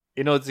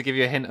In order to give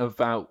you a hint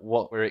about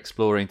what we're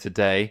exploring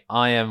today,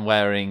 I am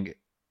wearing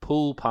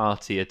pool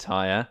party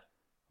attire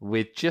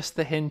with just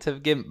the hint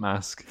of gimp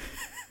mask.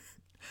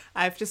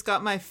 I've just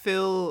got my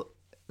full,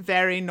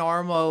 very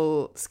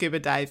normal scuba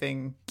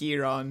diving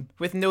gear on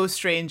with no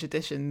strange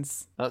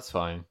additions. That's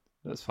fine.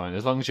 That's fine.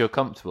 As long as you're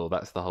comfortable,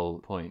 that's the whole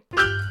point.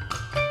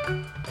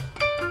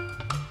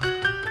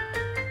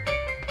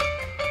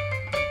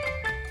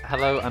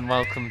 Hello and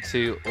welcome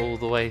to All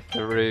the Way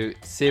Through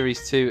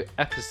Series 2,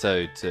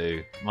 Episode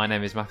 2. My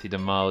name is Matthew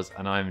Dunmiles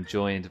and I'm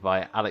joined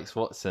by Alex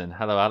Watson.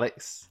 Hello,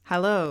 Alex.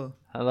 Hello.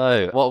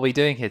 Hello. What are we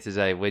doing here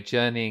today? We're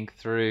journeying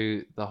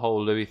through the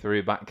whole Louis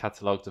Theroux back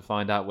catalogue to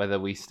find out whether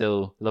we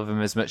still love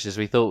him as much as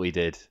we thought we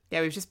did.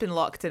 Yeah, we've just been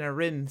locked in a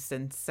room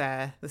since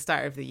the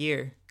start of the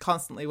year,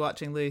 constantly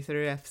watching Louis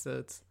Theroux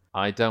episodes.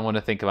 I don't want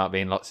to think about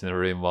being locked in a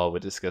room while we're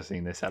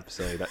discussing this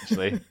episode,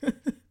 actually.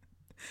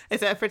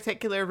 Is it a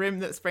particular room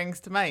that springs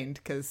to mind?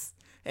 Because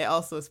it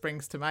also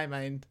springs to my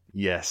mind.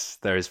 Yes,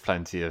 there is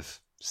plenty of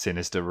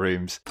sinister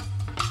rooms.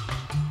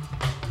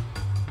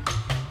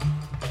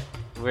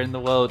 We're in the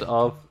world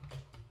of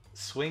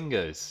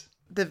swingers.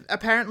 The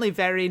apparently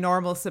very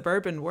normal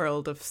suburban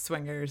world of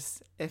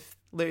swingers, if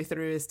Louis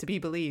Theroux is to be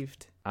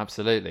believed.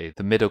 Absolutely.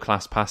 The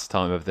middle-class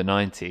pastime of the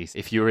 90s.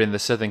 If you were in the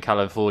Southern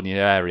California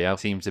area,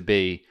 seemed to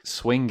be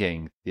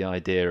swinging, the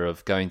idea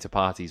of going to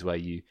parties where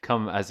you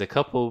come as a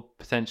couple,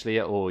 potentially,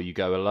 or you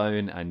go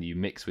alone and you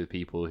mix with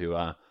people who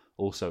are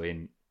also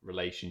in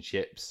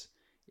relationships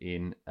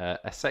in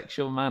a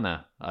sexual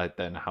manner. I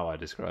don't know how I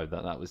described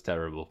that. That was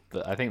terrible.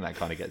 But I think that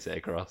kind of gets it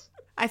across.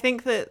 I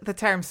think that the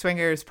term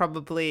swingers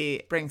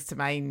probably brings to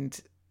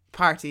mind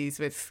parties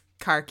with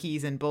car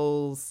keys and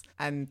bowls,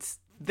 and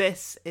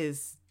this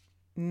is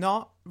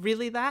not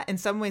really that. In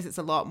some ways it's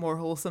a lot more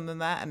wholesome than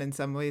that, and in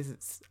some ways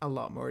it's a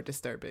lot more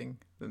disturbing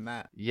than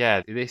that.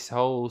 Yeah, this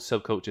whole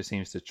subculture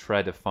seems to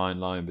tread a fine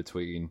line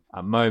between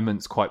at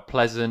moments quite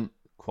pleasant,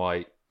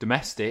 quite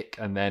domestic,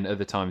 and then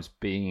other times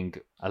being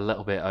a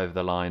little bit over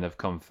the line of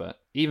comfort.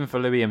 Even for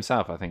Louis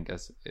himself, I think,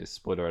 as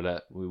spoiler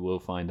alert, we will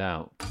find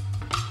out.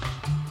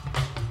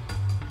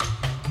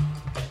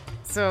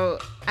 So,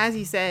 as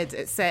you said,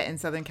 it's set in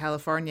Southern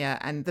California,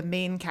 and the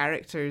main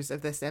characters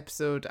of this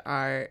episode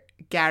are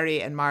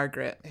Gary and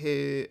Margaret,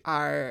 who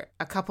are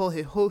a couple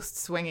who host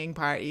swinging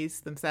parties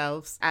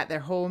themselves at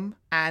their home,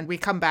 and we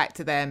come back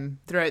to them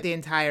throughout the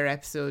entire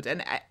episode.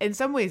 And in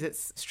some ways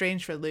it's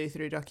strange for a Louis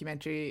Theroux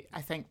documentary,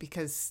 I think,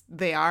 because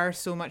they are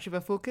so much of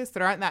a focus.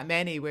 There aren't that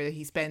many where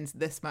he spends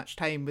this much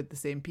time with the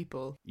same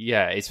people.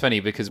 Yeah, it's funny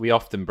because we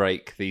often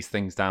break these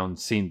things down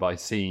scene by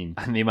scene,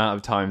 and the amount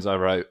of times I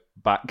wrote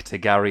back to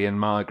Gary and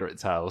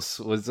Margaret's house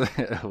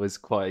was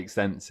quite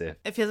extensive.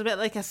 It feels a bit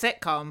like a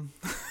sitcom.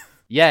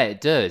 Yeah, it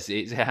does.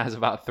 It has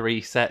about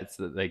 3 sets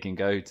that they can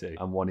go to,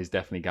 and one is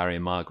definitely Gary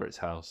and Margaret's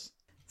house.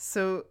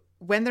 So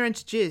when they're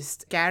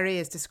introduced, Gary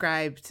is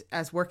described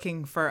as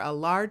working for a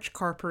large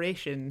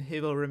corporation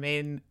who will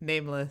remain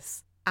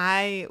nameless.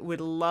 I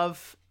would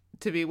love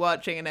to be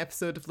watching an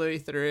episode of Louis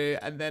Theroux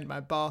and then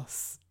my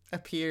boss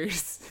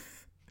appears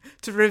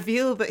to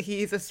reveal that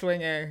he's a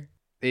swinger.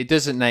 It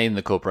doesn't name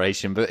the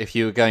corporation, but if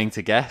you were going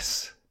to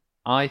guess,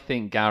 I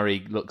think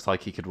Gary looks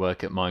like he could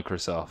work at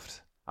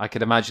Microsoft. I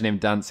could imagine him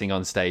dancing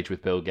on stage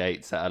with Bill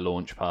Gates at a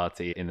launch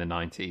party in the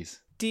 90s.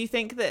 Do you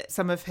think that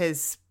some of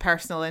his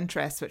personal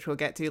interests, which we'll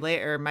get to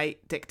later,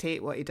 might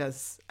dictate what he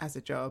does as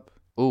a job?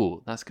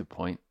 Ooh, that's a good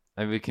point.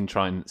 Maybe we can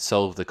try and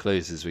solve the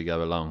clues as we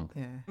go along.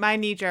 Yeah. My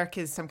knee jerk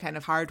is some kind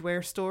of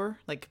hardware store,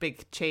 like a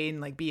big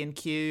chain like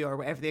B&Q or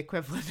whatever the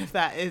equivalent of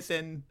that is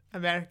in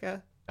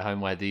America.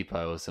 Homeware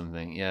Depot or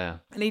something, yeah.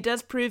 And he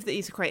does prove that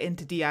he's quite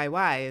into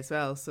DIY as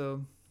well,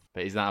 so...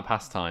 But is that a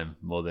pastime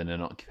more than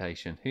an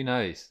occupation? Who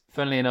knows?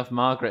 Funnily enough,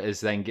 Margaret is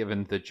then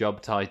given the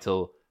job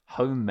title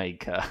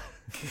homemaker,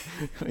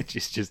 which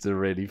is just a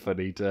really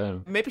funny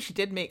term. Maybe she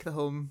did make the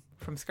home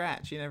from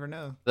scratch, you never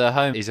know. The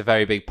home is a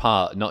very big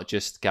part, not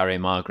just Gary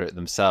and Margaret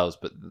themselves,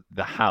 but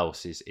the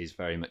house is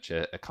very much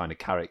a kind of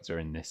character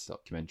in this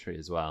documentary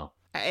as well.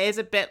 It is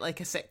a bit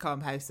like a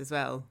sitcom house as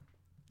well.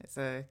 It's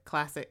a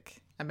classic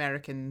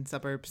American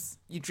suburbs.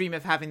 You dream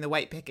of having the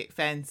white picket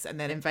fence and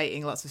then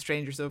inviting lots of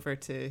strangers over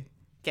to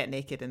get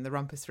naked in the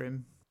rumpus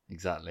room.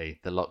 Exactly.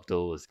 The locked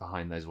doors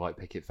behind those white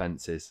picket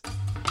fences.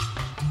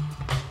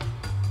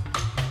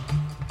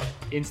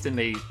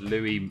 Instantly,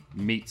 Louis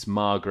meets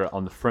Margaret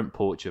on the front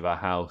porch of her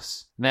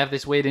house. And they have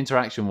this weird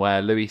interaction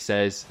where Louis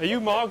says, "Are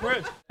you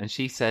Margaret?" And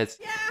she says,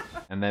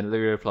 Yeah. And then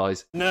Louis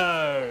replies,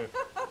 "No.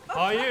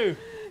 Are you?"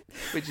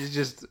 Which is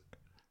just...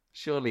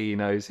 Surely he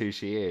knows who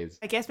she is.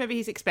 I guess maybe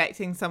he's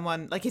expecting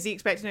someone, like, is he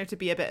expecting her to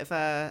be a bit of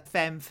a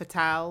femme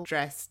fatale,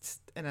 dressed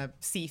in a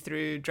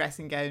see-through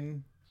dressing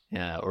gown?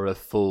 Yeah, or a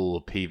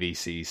full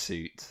PVC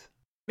suit.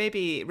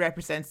 Maybe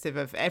representative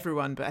of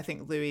everyone, but I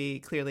think Louis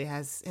clearly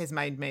has his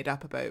mind made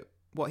up about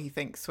what he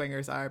thinks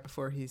swingers are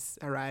before he's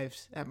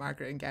arrived at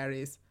Margaret and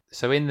Gary's.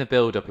 So in the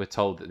build-up, we're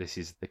told that this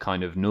is the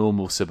kind of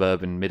normal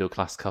suburban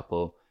middle-class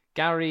couple.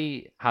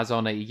 Gary has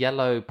on a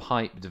yellow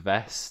piped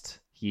vest.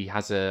 He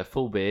has a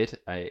full beard.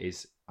 I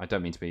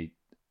don't mean to be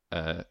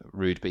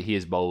rude, but he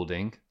is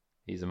balding.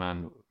 He's a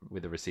man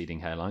with a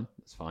receding hairline.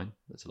 That's fine.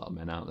 There's a lot of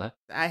men out there.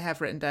 I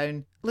have written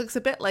down, looks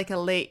a bit like a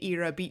late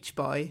era beach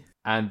boy.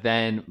 And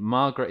then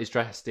Margaret is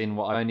dressed in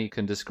what I only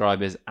can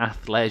describe as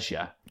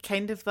athleisure.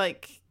 Kind of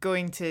like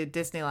going to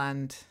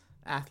Disneyland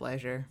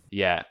athleisure.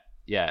 Yeah,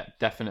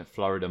 definite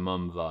Florida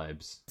mum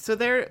vibes. So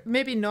they're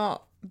maybe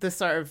not the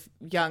sort of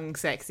young,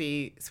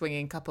 sexy,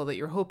 swinging couple that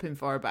you're hoping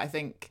for, but I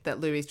think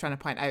that Louis is trying to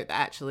point out that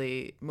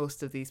actually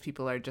most of these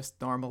people are just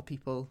normal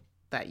people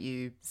that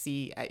you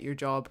see at your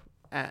job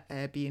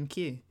at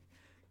B&Q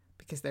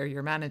because they're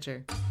your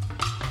manager.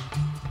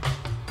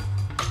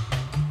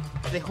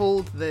 They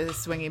hold the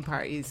swinging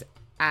parties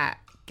at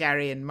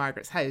Gary and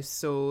Margaret's house,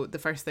 so the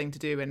first thing to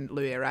do when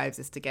Louis arrives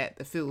is to get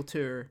the full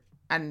tour.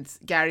 And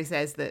Gary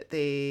says that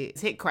they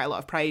take quite a lot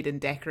of pride in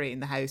decorating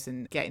the house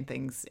and getting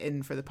things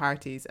in for the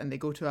parties, and they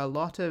go to a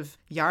lot of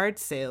yard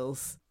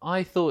sales.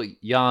 I thought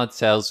yard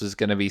sales was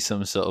going to be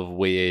some sort of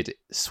weird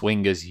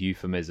swingers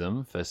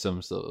euphemism for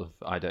some sort of,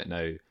 I don't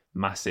know,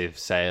 massive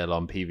sale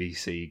on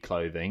PVC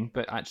clothing,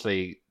 but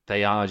actually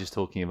they are just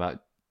talking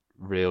about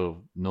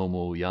real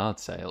normal yard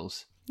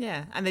sales.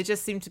 Yeah, and they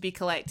just seem to be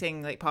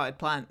collecting like potted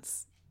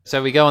plants.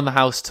 So we go on the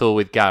house tour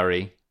with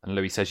Gary, and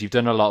Louis says, "You've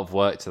done a lot of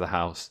work to the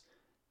house."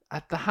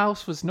 The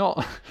house was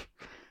not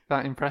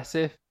that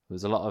impressive. There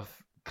was a lot of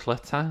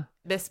clutter.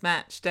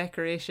 Mismatched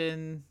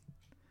decoration.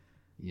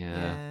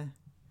 Yeah.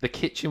 The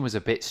kitchen was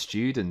a bit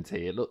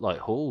studenty. It looked like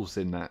halls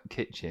in that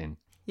kitchen.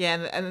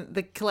 Yeah, and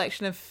the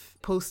collection of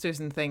posters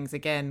and things,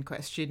 again, quite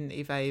a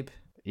student-y vibe.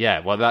 Yeah,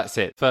 well, that's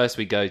it. First,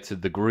 we go to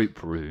the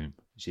group room,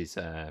 which is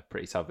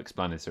pretty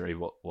self-explanatory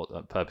what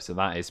the purpose of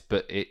that is.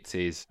 But it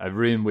is a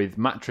room with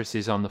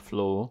mattresses on the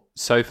floor,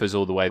 sofas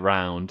all the way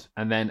round,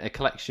 and then a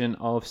collection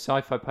of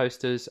sci-fi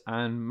posters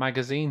and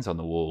magazines on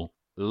the wall.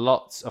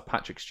 Lots of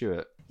Patrick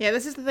Stewart. Yeah,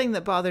 this is the thing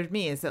that bothered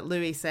me, is that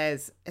Louis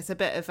says it's a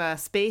bit of a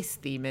space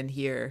theme in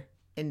here,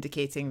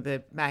 indicating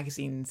the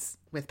magazines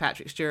with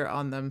Patrick Stewart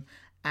on them.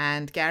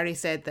 And Gary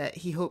said that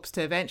he hopes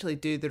to eventually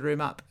do the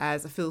room up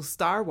as a full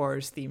Star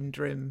Wars themed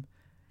room.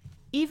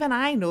 Even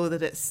I know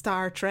that it's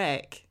Star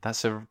Trek.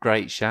 That's a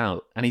great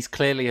shout. And he's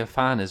clearly a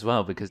fan as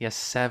well, because he has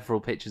several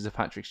pictures of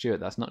Patrick Stewart.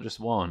 That's not just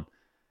one.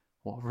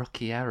 What a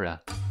rookie error.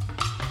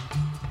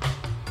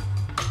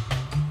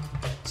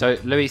 So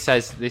Louis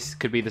says this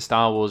could be the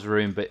Star Wars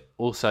room, but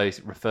also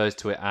refers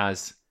to it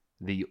as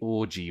the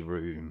orgy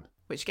room.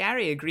 Which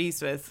Gary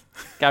agrees with.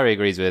 Gary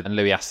agrees with, and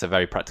Louis asks a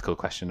very practical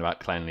question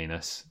about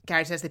cleanliness.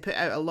 Gary says they put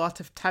out a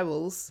lot of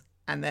towels,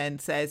 and then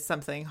says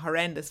something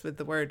horrendous with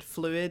the word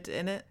fluid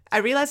in it. I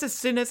realised as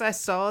soon as I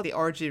saw the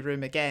orgy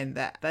room again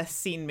that this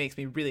scene makes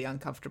me really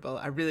uncomfortable.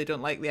 I really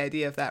don't like the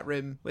idea of that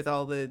room with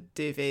all the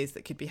duvets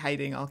that could be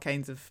hiding all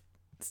kinds of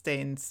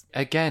stains.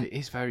 Again, it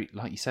is very,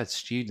 like you said,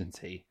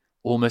 studenty.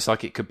 Almost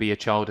like it could be a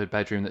childhood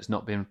bedroom that's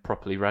not been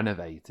properly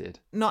renovated.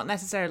 Not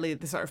necessarily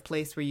the sort of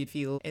place where you'd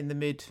feel in the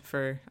mood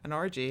for an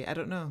orgy. I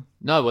don't know.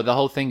 No, well, the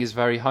whole thing is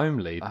very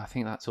homely. I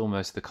think that's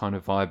almost the kind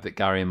of vibe that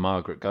Gary and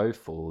Margaret go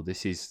for.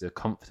 This is a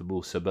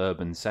comfortable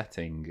suburban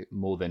setting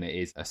more than it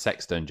is a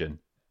sex dungeon.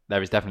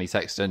 There is definitely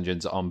sex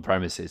dungeons on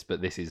premises,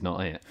 but this is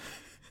not it.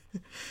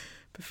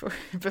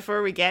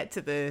 Before we get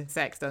to the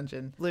sex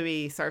dungeon,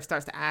 Louis sort of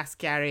starts to ask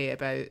Gary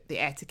about the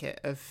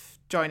etiquette of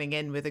joining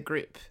in with a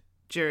group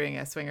during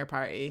a swinger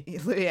party.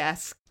 Louis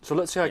asks, So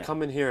let's say I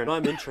come in here and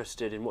I'm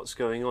interested in what's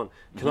going on.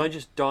 Can I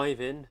just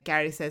dive in?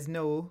 Gary says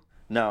no.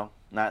 No,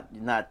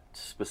 not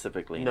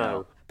specifically.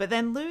 No. But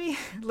then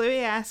Louis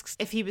asks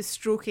if he was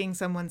stroking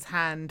someone's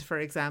hand, for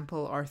example,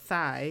 or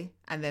thigh,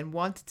 and then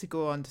wanted to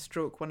go on to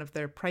stroke one of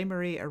their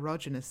primary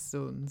erogenous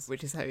zones,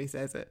 which is how he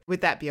says it.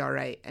 Would that be all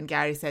right? And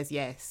Gary says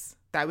yes,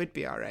 that would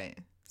be all right.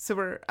 So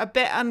we're a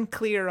bit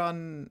unclear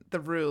on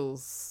the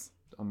rules.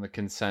 On the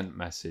consent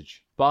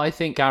message. But I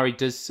think Gary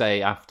does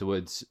say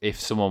afterwards, if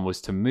someone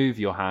was to move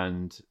your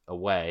hand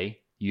away,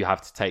 you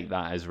have to take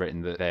that as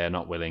written that they are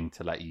not willing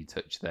to let you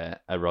touch their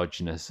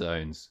erogenous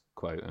zones,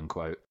 quote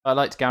unquote. I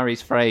liked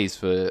Gary's phrase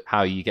for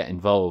how you get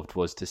involved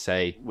was to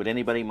say, Would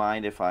anybody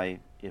mind if I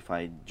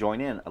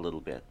join in a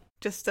little bit?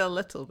 Just a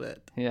little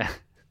bit. yeah.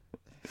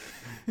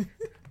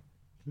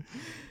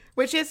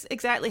 Which is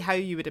exactly how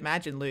you would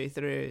imagine Louis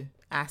Theroux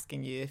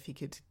asking you if he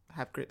could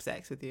have group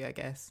sex with you, I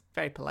guess.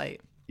 Very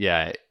polite.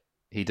 Yeah,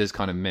 he does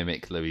kind of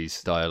mimic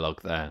Louis'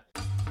 dialogue there.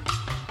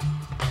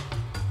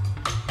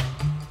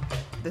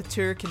 The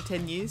tour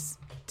continues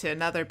to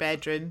another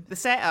bedroom. The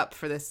setup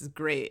for this is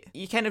great.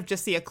 You kind of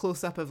just see a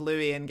close-up of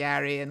Louis and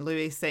Gary, and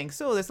Louis saying,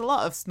 so there's a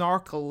lot of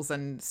snorkels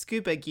and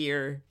scuba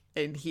gear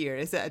in here.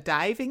 Is it a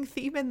diving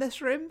theme in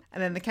this room?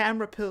 And then the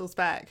camera pulls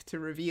back to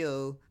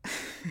reveal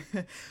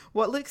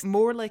what looks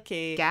more like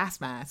a gas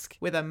mask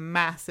with a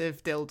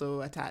massive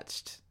dildo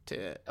attached to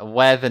it.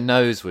 Where the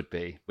nose would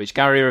be, which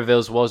Gary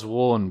reveals was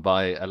worn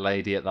by a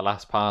lady at the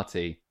last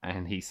party,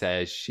 and he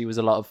says she was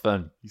a lot of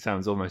fun. He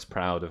sounds almost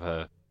proud of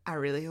her. I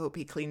really hope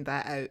he cleaned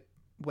that out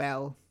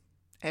well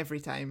every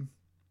time.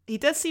 He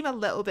does seem a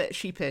little bit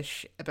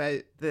sheepish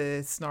about the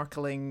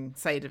snorkeling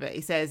side of it.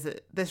 He says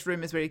that this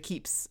room is where he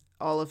keeps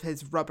all of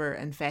his rubber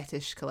and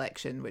fetish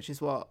collection, which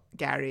is what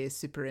Gary is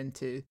super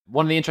into.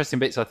 One of the interesting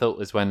bits I thought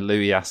was when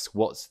Louis asks,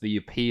 what's the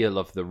appeal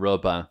of the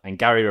rubber? And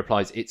Gary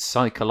replies, it's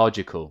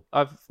psychological.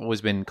 I've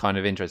always been kind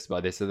of interested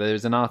by this. So there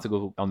was an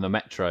article on the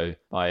Metro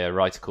by a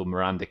writer called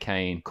Miranda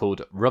Kane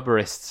called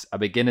Rubberists, A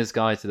Beginner's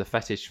Guide to the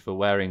Fetish for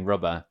Wearing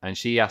Rubber. And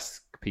she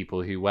asks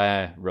people who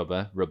wear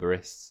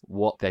rubberists,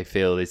 what they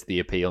feel is the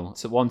appeal.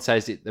 So one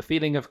says, the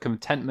feeling of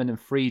contentment and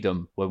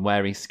freedom when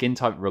wearing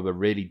skin-type rubber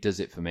really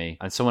does it for me.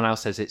 And someone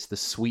else says it's the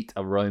sweet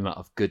aroma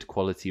of good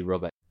quality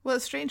rubber. Well,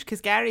 it's strange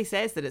because Gary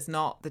says that it's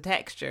not the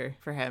texture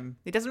for him.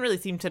 He doesn't really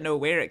seem to know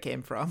where it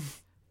came from.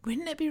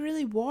 Wouldn't it be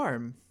really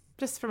warm?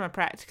 Just from a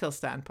practical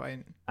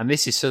standpoint. And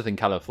this is Southern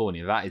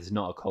California. That is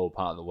not a cold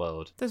part of the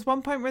world. There's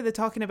one point where they're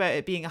talking about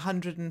it being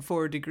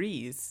 104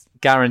 degrees.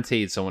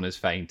 Guaranteed someone has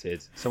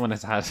fainted. Someone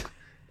has had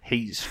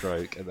heat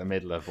stroke at the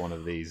middle of one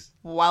of these.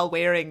 While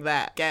wearing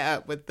that get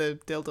up with the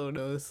dildo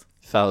nose.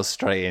 Fell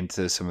straight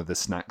into some of the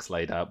snacks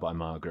laid out by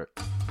Margaret.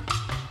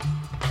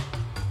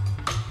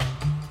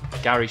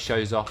 Gary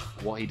shows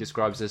off what he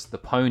describes as the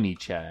pony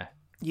chair.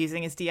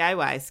 Using his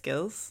DIY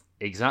skills.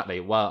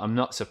 Exactly. Well, I'm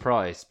not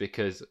surprised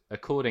because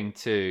according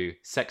to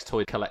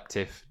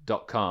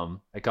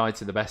sextoycollective.com, a guide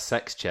to the best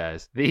sex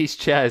chairs, these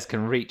chairs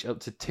can reach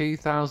up to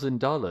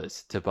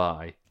 $2,000 to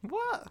buy.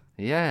 What?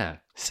 Yeah.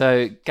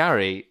 So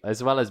Gary,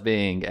 as well as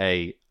being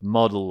a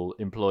model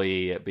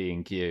employee at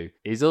B&Q,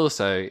 is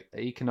also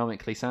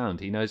economically sound.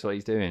 He knows what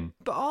he's doing.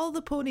 But all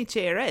the pony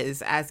chair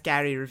is, as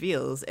Gary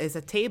reveals, is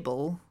a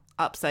table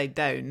upside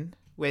down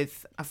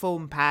with a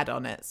foam pad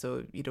on it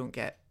so you don't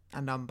get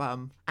a numb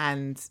bum.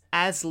 And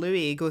as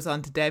Louis goes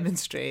on to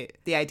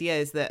demonstrate, the idea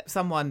is that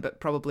someone,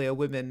 but probably a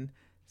woman,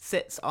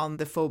 sits on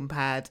the foam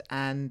pad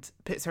and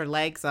puts her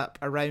legs up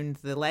around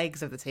the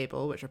legs of the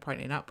table, which are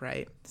pointing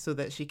upright, so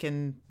that she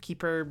can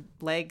keep her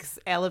legs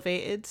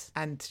elevated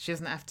and she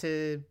doesn't have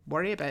to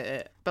worry about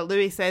it. But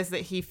Louis says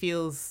that he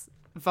feels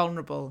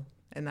vulnerable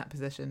in that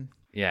position.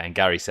 Yeah, and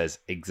Gary says,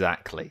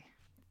 exactly.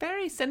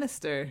 Very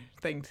sinister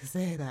thing to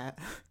say, that.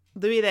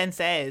 Louis then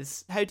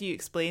says, how do you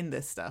explain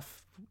this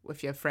stuff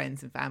if you have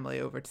friends and family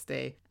over to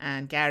stay?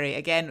 And Gary,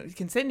 again,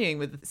 continuing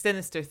with the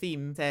sinister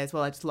theme, says,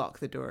 well, I just lock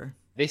the door.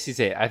 This is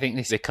it. I think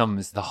this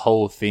becomes the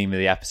whole theme of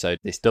the episode,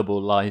 this double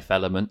life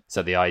element.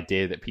 So the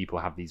idea that people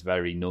have these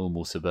very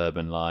normal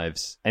suburban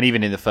lives. And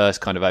even in the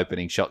first kind of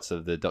opening shots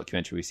of the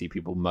documentary, we see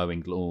people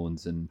mowing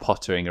lawns and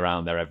pottering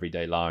around their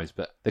everyday lives.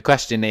 But the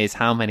question is,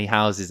 how many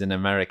houses in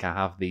America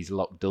have these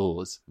locked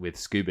doors with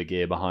scuba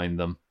gear behind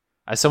them?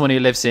 As someone who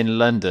lives in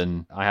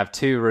London, I have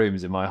 2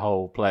 rooms in my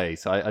whole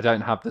place. I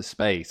don't have the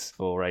space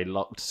for a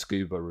locked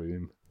scuba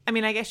room. I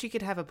mean, I guess you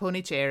could have a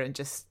pony chair and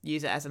just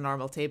use it as a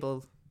normal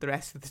table the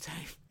rest of the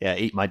time. Yeah,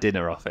 eat my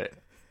dinner off it.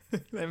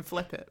 Then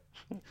flip it.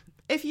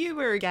 If you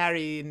were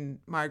Gary and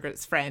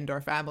Margaret's friend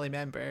or family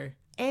member,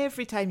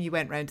 every time you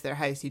went round to their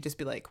house, you'd just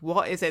be like,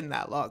 what is in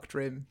that locked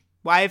room?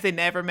 Why have they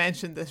never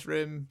mentioned this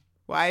room?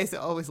 Why is it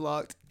always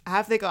locked?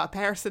 Have they got a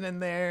person in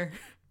there?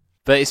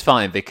 But it's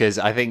fine because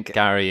I think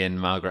Gary and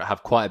Margaret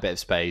have quite a bit of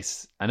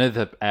space and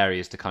other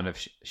areas to kind of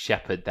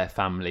shepherd their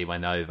family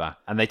when over.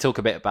 And they talk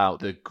a bit about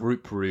the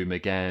group room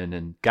again.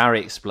 And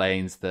Gary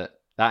explains that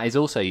is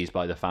also used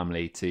by the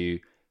family to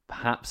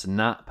perhaps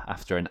nap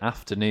after an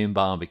afternoon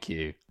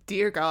barbecue.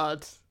 Dear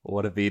God.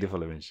 What a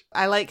beautiful image.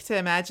 I like to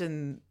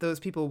imagine those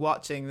people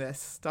watching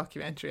this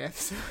documentary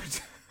episode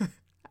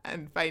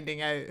and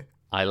finding out.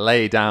 I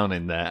lay down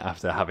in there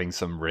after having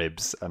some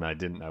ribs and I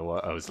didn't know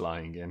what I was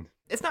lying in.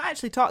 It's not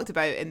actually talked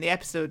about in the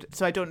episode,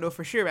 so I don't know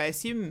for sure, but I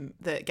assume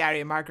that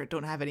Gary and Margaret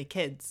don't have any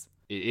kids.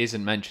 It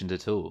isn't mentioned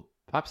at all.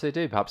 Perhaps they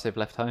do. Perhaps they've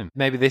left home.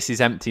 Maybe this is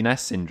empty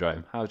nest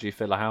syndrome. How do you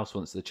fill a house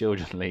once the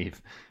children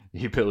leave?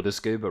 You build a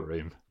scuba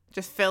room.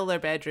 Just fill their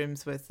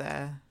bedrooms with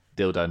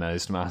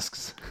dildo-nosed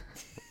masks.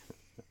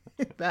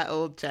 that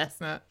old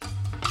chestnut.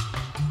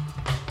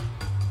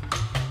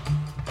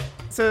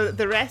 So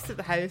the rest of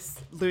the house,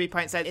 Louis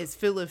points out, is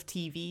full of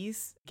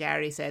TVs.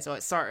 Gary says,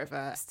 it's sort of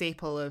a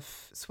staple of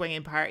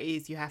swinging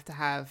parties. You have to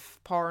have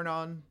porn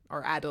on,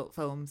 or adult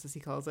films, as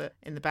he calls it,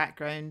 in the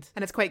background.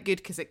 And it's quite good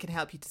because it can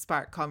help you to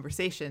spark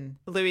conversation.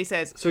 Louis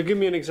says... So give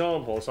me an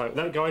example. It's like,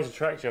 that guy's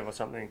attractive or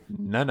something.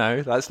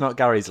 No, that's not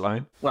Gary's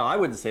line. Well, I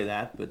wouldn't say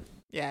that, but...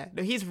 Yeah,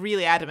 no, he's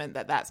really adamant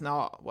that that's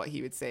not what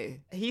he would say.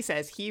 He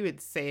says he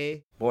would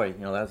say... Boy,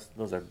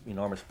 those are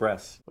enormous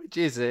breasts. Which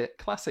is a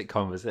classic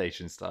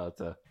conversation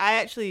starter. I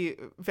actually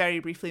very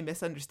briefly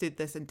misunderstood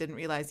this and didn't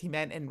realise he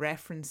meant in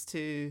reference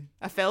to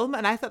a film,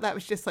 and I thought that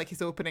was just like his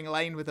opening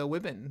line with a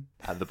woman.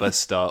 At the bus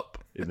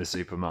stop in the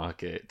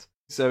supermarket.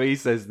 So he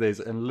says this,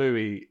 and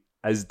Louis,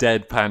 as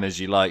deadpan as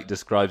you like,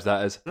 describes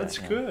that as... That's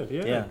good,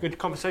 yeah. Good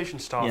conversation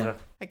starter. Yeah.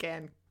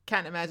 Again,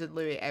 can't imagine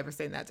Louis ever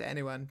saying that to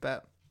anyone,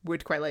 but...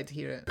 would quite like to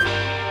hear it.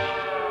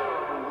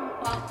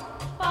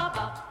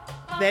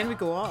 Then we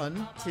go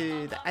on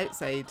to the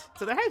outside.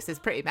 So their house is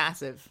pretty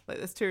massive. Like,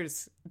 this tour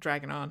is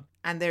dragging on.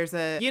 And there's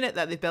a unit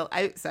that they built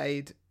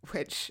outside,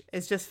 which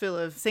is just full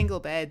of single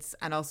beds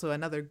and also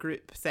another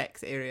group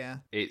sex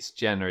area. It's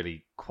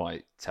generally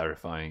quite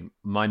terrifying.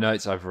 My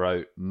notes I've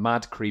wrote,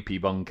 mad creepy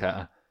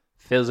bunker,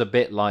 Feels a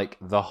bit like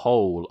the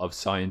whole of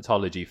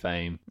Scientology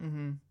fame.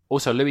 Mm-hmm.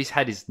 Also, Louis'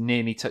 head is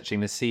nearly touching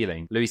the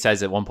ceiling. Louis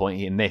says at one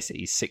point in this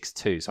he's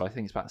 6'2", so I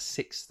think it's about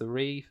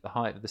 6'3", the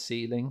height of the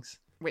ceilings.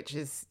 Which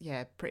is,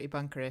 yeah, pretty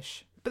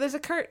bunkerish. But there's a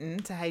curtain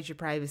to hide your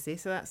privacy,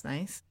 so that's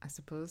nice, I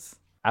suppose.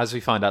 As we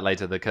find out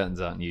later, the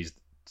curtains aren't used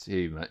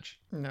too much.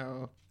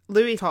 No.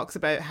 Louis talks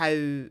about how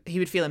he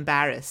would feel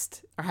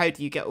embarrassed, or how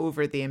do you get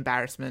over the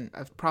embarrassment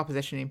of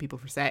propositioning people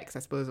for sex, I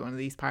suppose, at one of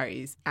these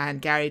parties.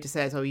 And Gary just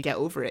says, oh, you get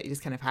over it. You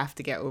just kind of have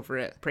to get over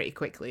it pretty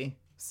quickly.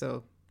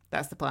 So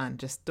that's the plan.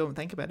 Just don't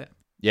think about it.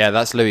 Yeah,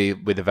 that's Louis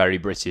with a very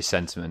British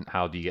sentiment.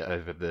 How do you get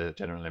over the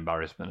general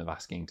embarrassment of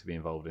asking to be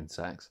involved in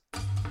sex?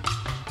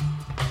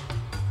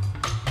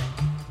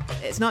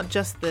 It's not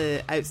just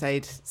the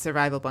outside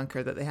survival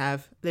bunker that they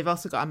have. They've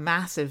also got a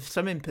massive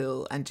swimming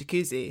pool and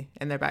jacuzzi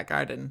in their back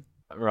garden.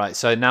 Right,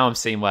 so now I'm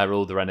seeing where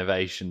all the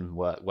renovation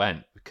work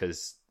went,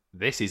 because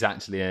this is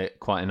actually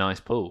quite a nice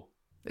pool.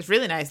 It's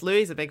really nice.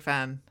 Louis is a big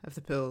fan of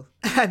the pool.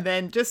 And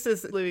then just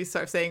as Louis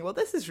sort of saying, well,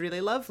 this is really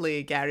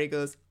lovely, Gary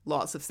goes,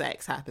 lots of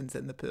sex happens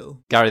in the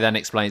pool. Gary then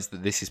explains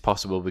that this is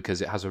possible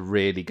because it has a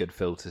really good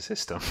filter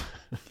system.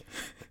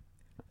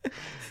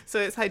 So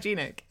it's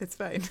hygienic. It's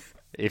fine.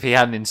 If he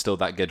hadn't installed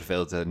that good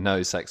filter,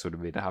 no sex would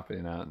have been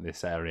happening out in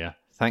this area.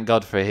 Thank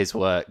God for his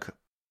work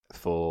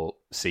for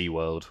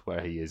SeaWorld,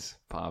 where he is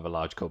part of a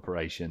large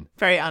corporation.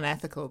 Very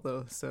unethical,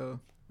 though,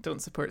 so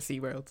don't support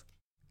SeaWorld.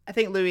 I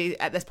think Louis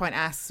at this point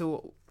asks,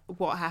 so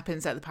what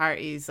happens at the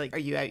parties? Like, are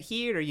you out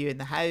here? Are you in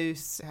the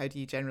house? How do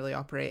you generally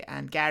operate?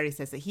 And Gary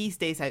says that he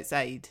stays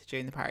outside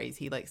during the parties.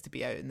 He likes to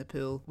be out in the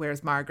pool,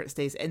 whereas Margaret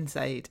stays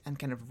inside and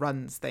kind of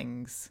runs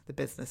things, the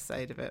business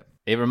side of it.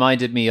 It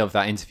reminded me of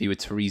that interview with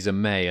Theresa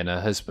May and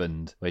her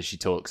husband, where she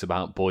talks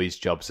about boys'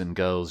 jobs and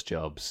girls'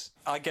 jobs.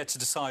 I get to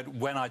decide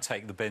when I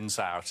take the bins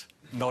out,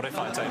 not if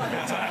I take the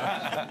bins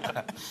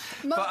out.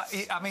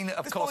 But, I mean,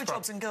 of course... boy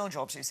jobs and girl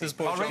jobs, you see. There's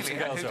boy jobs and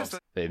girl jobs.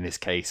 But in this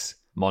case,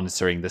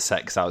 monitoring the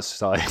sex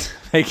outside,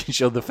 making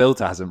sure the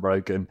filter hasn't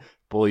broken,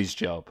 boys'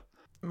 job.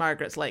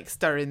 Margaret's like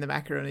stirring the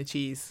macaroni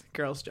cheese,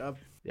 girl's job.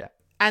 Yeah.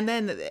 And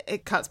then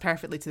it cuts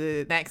perfectly to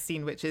the next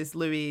scene, which is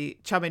Louis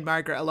chumming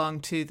Margaret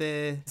along to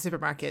the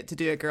supermarket to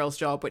do a girl's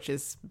job, which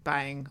is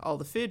buying all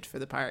the food for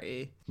the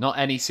party. Not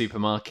any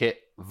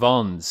supermarket,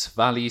 Vons,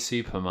 Value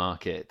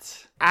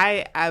Supermarket.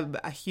 I am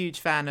a huge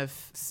fan of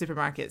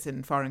supermarkets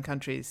in foreign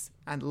countries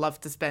and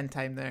love to spend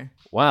time there.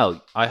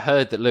 Well, I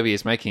heard that Louis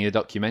is making a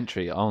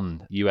documentary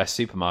on US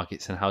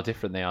supermarkets and how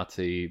different they are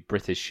to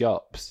British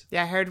shops.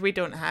 Yeah, I heard we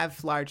don't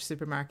have large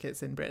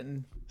supermarkets in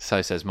Britain.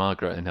 So says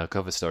Margaret in her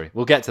cover story.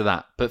 We'll get to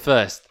that. But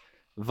first,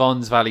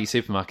 Vons Value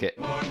Supermarket.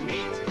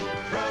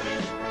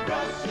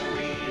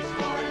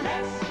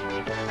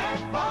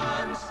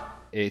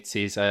 It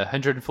is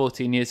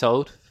 114 years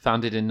old,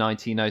 founded in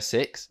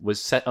 1906, was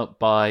set up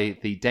by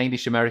the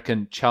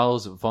Danish-American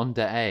Charles von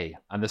der A.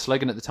 And the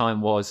slogan at the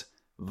time was,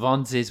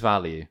 Vons'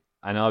 Value.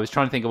 And I was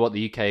trying to think of what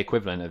the UK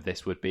equivalent of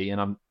this would be, and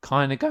I'm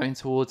kind of going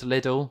towards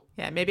Lidl.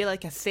 Yeah, maybe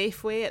like a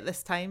Safeway at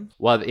this time.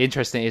 Well,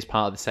 interesting, it is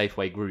part of the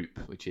Safeway Group,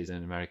 which is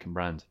an American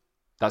brand.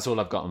 That's all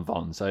I've got on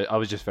Vons, so I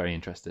was just very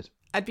interested.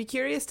 I'd be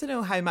curious to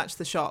know how much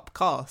the shop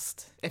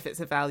cost if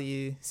it's a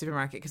value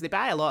supermarket, because they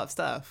buy a lot of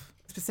stuff,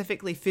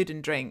 specifically food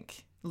and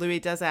drink. Louis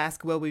does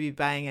ask, will we be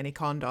buying any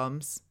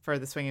condoms for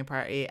the swinging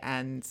party?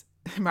 And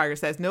Margaret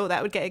says, no,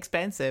 that would get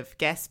expensive.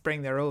 Guests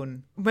bring their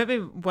own. Maybe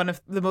one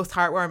of the most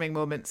heartwarming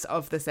moments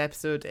of this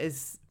episode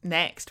is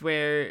next,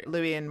 where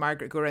Louis and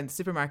Margaret go around the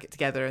supermarket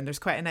together, and there's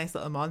quite a nice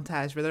little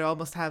montage where they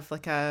almost have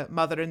like a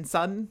mother and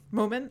son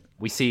moment.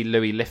 We see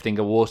Louis lifting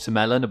a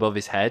watermelon above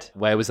his head.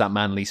 Where was that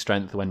manly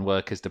strength when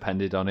workers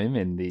depended on him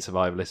in the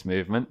survivalist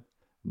movement?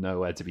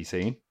 Nowhere to be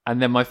seen.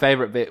 And then my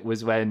favourite bit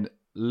was when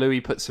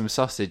Louis put some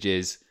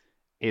sausages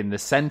in the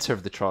centre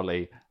of the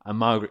trolley, and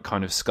Margaret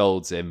kind of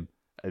scolds him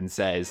and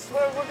says,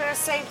 We're going to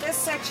save this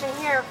section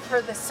here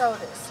for the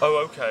sodas.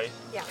 Oh, okay.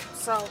 Yeah,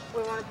 so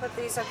we want to put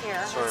these up here.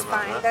 Sorry That's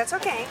about fine. that. That's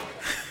okay.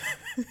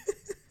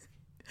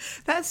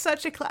 That's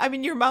such a... I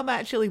mean, your mum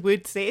actually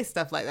would say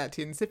stuff like that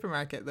to you in the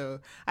supermarket, though.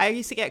 I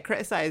used to get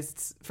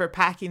criticised for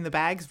packing the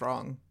bags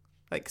wrong,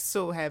 like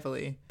so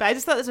heavily. But I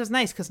just thought this was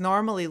nice, because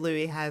normally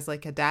Louis has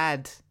like a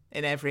dad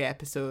in every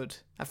episode,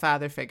 a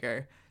father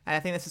figure. And I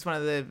think this is one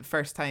of the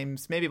first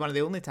times, maybe one of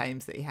the only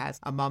times, that he has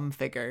a mum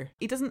figure.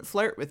 He doesn't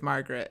flirt with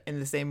Margaret in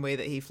the same way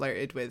that he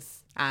flirted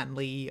with Anne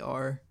Lee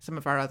or some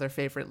of our other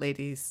favourite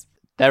ladies.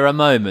 there are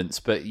moments,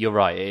 but you're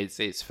right,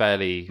 it's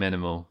fairly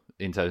minimal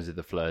in terms of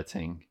the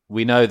flirting.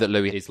 We know that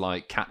Louis is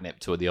like catnip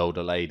to the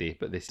older lady,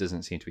 but this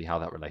doesn't seem to be how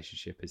that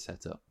relationship is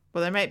set up.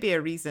 Well, there might be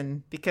a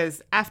reason,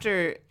 because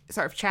after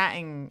sort of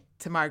chatting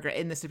to Margaret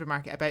in the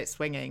supermarket about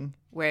swinging,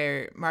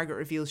 where Margaret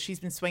reveals she's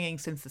been swinging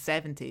since the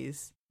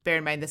 70s. Bear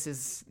in mind, this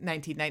is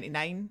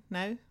 1999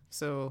 now,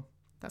 so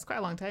that's quite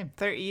a long time.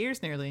 30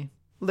 years nearly.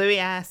 Louis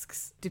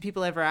asks, do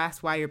people ever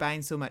ask why you're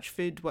buying so much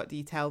food? What do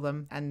you tell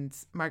them? And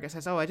Margaret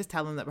says, oh, I just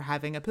tell them that we're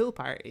having a pool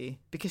party,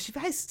 because she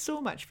buys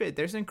so much food.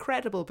 There's an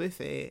incredible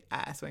buffet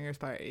at a swingers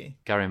party.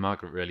 Gary and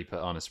Margaret really put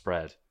on a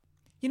spread.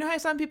 You know how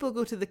some people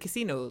go to the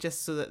casino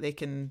just so that they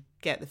can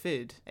get the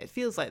food? It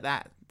feels like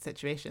that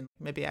situation.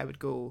 Maybe I would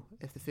go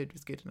if the food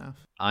was good enough.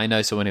 I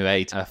know someone who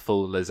ate a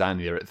full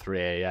lasagna at 3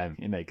 a.m.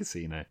 in a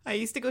casino. I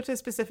used to go to a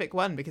specific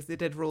one because they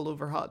did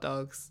rollover hot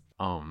dogs.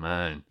 Oh,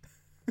 man.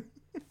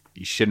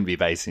 You shouldn't be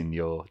basing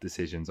your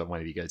decisions on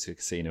whether you go to a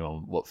casino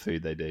on what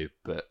food they do,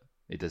 but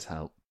it does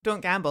help.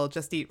 Don't gamble,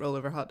 just eat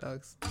rollover hot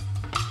dogs.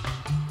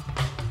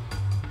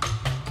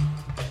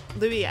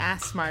 Louis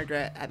asks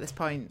Margaret at this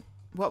point,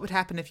 what would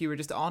happen if you were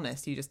just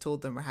honest? You just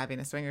told them we're having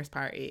a swingers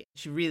party.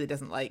 She really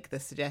doesn't like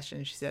this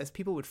suggestion. She says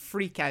people would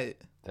freak out.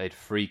 They'd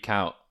freak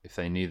out if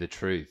they knew the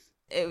truth.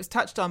 It was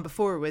touched on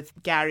before with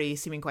Gary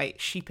seeming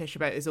quite sheepish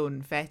about his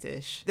own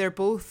fetish. They're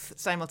both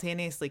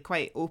simultaneously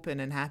quite open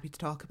and happy to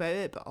talk about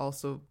it, but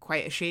also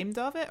quite ashamed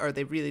of it, or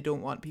they really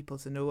don't want people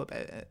to know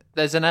about it.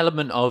 There's an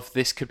element of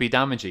this could be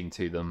damaging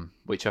to them,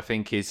 which I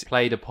think is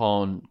played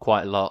upon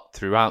quite a lot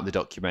throughout the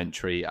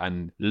documentary,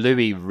 and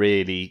Louis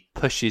really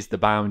pushes the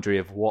boundary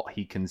of what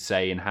he can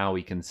say and how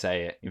he can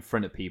say it in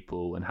front of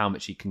people and how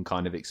much he can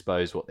kind of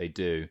expose what they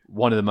do.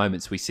 One of the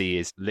moments we see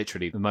is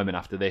literally the moment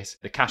after this.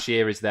 The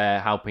cashier is there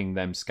helping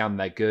them scan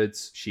their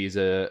goods. She's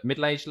a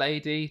middle-aged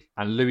lady,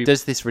 and Louis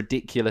does this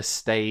ridiculous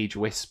stage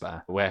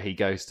whisper where he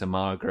goes to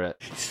Margaret.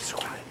 She's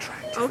quite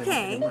attractive.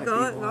 Okay,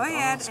 go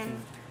ahead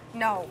and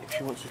no. If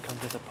she wants to come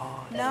to the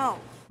party. No.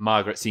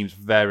 Margaret seems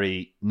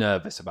very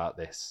nervous about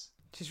this.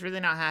 She's really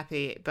not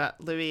happy, but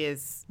Louis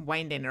is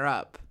winding her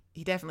up.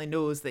 He definitely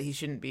knows that he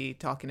shouldn't be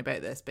talking about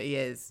this, but he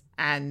is.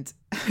 And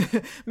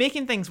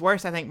making things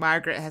worse, I think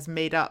Margaret has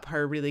made up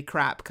her really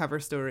crap cover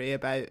story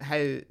about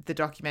how the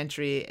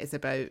documentary is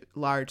about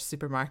large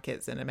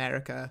supermarkets in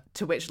America,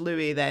 to which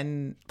Louis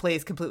then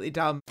plays completely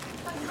dumb.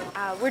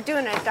 We're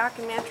doing a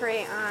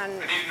documentary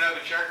on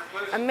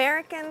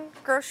American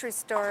grocery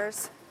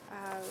stores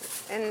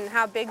and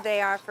how big they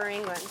are for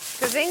England.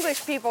 Because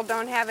English people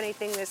don't have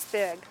anything this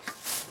big.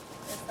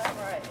 Is that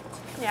right?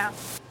 Yeah.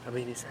 I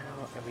mean, is that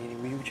how,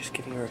 were you just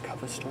giving her a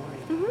cover story?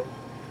 Mm-hmm.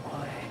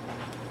 Why?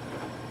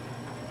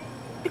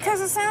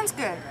 Because it sounds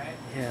good.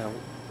 Yeah,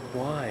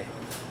 why?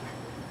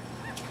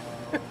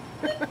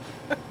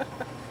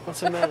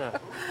 What's the matter?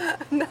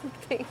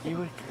 Nothing.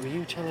 Were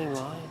you telling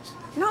lies?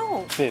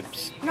 No.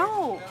 Fibs?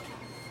 No.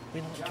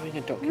 We're not doing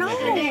a No.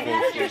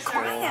 documentary. Be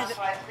quiet.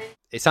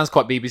 It sounds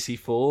quite BBC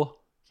 4,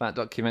 that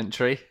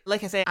documentary.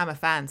 Like I say, I'm a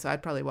fan, so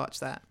I'd probably watch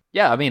that.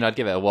 Yeah, I mean, I'd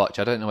give it a watch.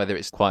 I don't know whether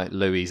it's quite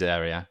Louis'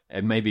 area.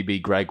 It maybe be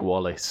Greg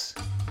Wallace.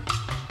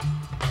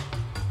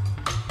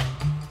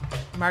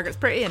 Margaret's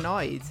pretty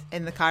annoyed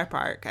in the car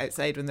park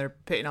outside when they're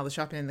putting all the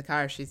shopping in the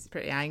car. She's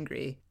pretty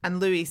angry.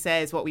 And Louis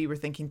says what we were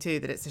thinking too,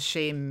 that it's a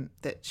shame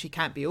that she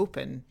can't be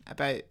open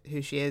about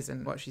who she is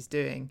and what she's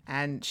doing.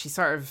 And she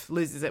sort of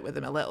loses it with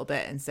him a little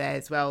bit and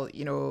says, well,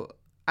 you know,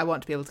 I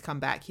want to be able to come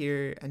back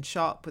here and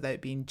shop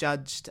without being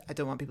judged. I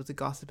don't want people to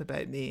gossip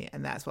about me.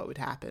 And that's what would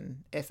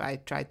happen if I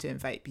tried to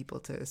invite people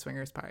to the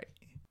swingers party.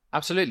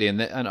 Absolutely.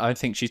 And I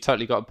think she's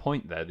totally got a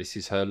point there. This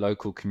is her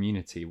local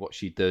community. What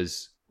she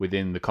does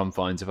within the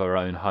confines of her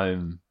own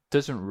home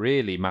doesn't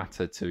really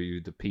matter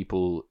to the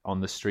people on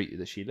the street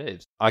that she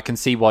lives. I can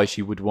see why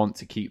she would want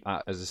to keep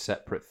that as a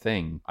separate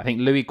thing. I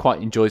think Louis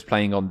quite enjoys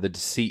playing on the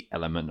deceit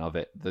element of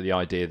it, the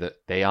idea that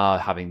they are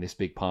having this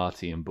big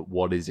party, but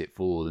what is it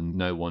for? And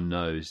no one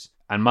knows.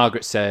 And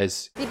Margaret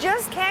says, You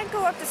just can't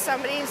go up to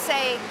somebody and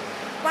say,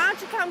 why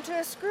don't you come to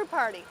a screw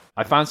party?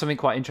 I found something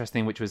quite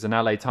interesting, which was an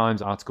LA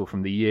Times article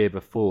from the year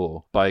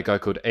before by a guy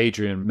called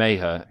Adrian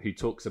Maher, who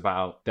talks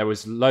about there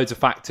was loads of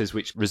factors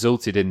which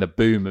resulted in the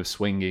boom of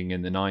swinging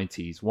in the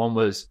 90s. One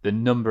was the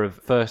number of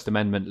First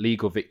Amendment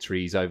legal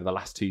victories over the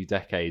last 2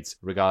 decades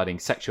regarding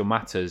sexual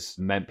matters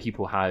meant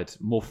people had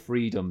more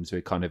freedom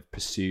to kind of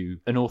pursue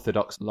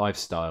unorthodox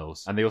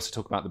lifestyles. And they also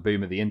talk about the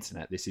boom of the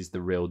internet. This is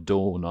the real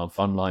dawn of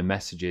online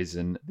messages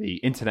and the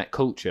internet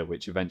culture,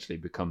 which eventually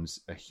becomes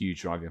a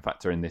huge driving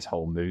factor in this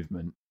whole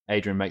movement.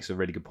 Adrian makes a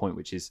really good point,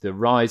 which is the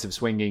rise of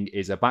swinging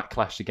is a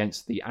backlash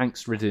against the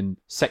angst-ridden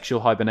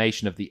sexual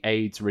hibernation of the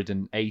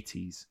AIDS-ridden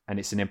 80s. And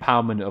it's an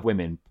empowerment of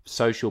women,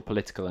 social,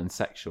 political, and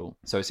sexual.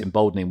 So it's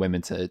emboldening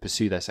women to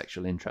pursue their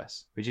sexual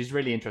interests, which is a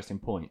really interesting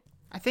point.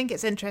 I think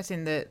it's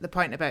interesting the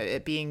point about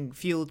it being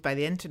fueled by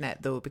the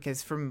internet, though,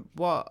 because from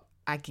what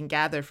I can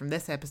gather from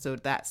this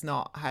episode, that's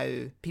not how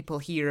people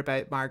hear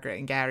about Margaret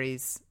and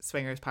Gary's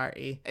swingers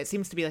party. It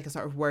seems to be like a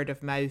sort of word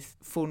of mouth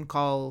phone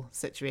call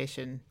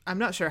situation. I'm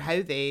not sure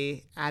how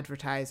they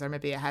advertise, or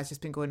maybe it has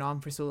just been going on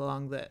for so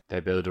long that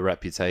they build a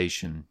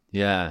reputation.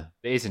 Yeah,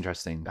 it is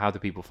interesting. How do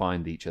people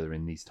find each other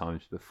in these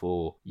times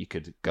before you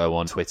could go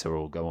on Twitter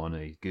or go on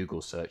a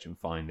Google search and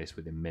find this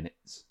within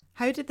minutes?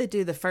 How did they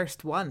do the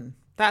first one?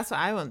 That's what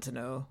I want to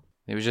know.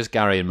 It was just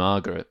Gary and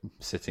Margaret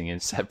sitting in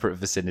separate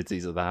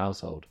vicinities of the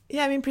household.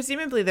 Yeah, I mean,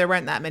 presumably there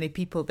weren't that many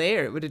people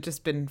there. It would have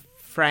just been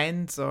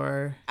friends,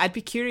 or I'd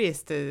be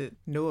curious to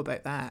know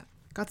about that.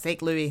 God's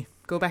sake, Louis,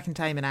 go back in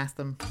time and ask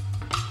them.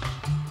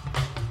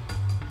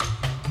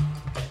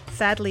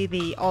 Sadly,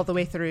 the all the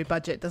way through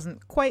budget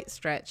doesn't quite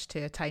stretch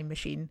to a time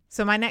machine.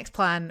 So my next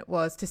plan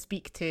was to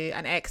speak to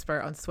an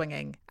expert on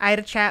swinging. I had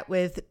a chat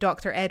with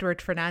Dr. Edward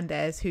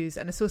Fernandez, who's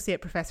an associate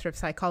professor of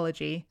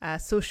psychology, a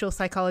social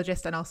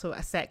psychologist and also a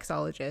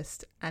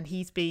sexologist. And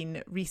he's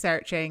been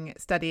researching,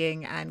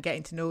 studying and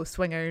getting to know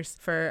swingers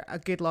for a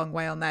good long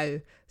while now.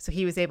 So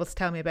he was able to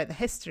tell me about the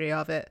history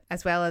of it,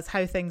 as well as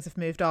how things have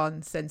moved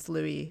on since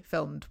Louis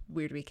filmed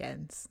Weird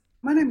Weekends.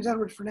 My name is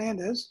Edward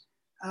Fernandez.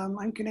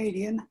 I'm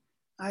Canadian.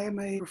 I am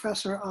a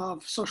professor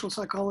of social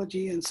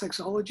psychology and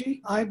sexology.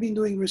 I've been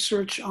doing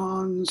research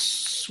on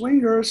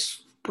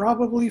swingers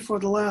probably for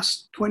the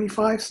last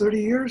 25,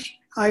 30 years.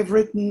 I've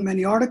written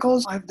many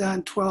articles. I've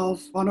done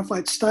 12 bona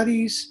fide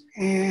studies,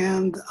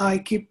 and I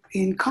keep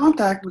in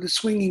contact with the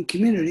swinging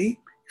community,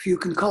 if you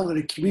can call it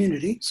a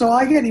community. So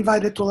I get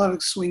invited to a lot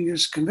of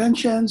swingers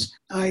conventions.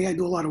 I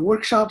do a lot of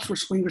workshops for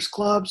swingers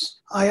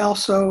clubs. I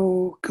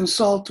also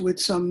consult with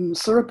some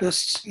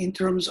therapists in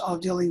terms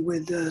of dealing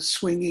with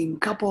swinging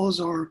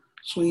couples or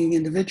swinging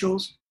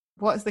individuals.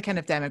 What's the kind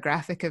of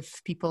demographic of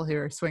people who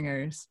are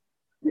swingers?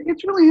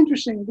 It's really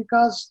interesting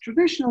because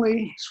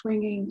traditionally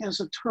swinging as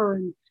a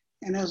term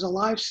and as a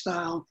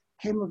lifestyle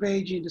came of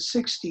age in the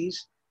 60s.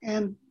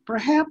 And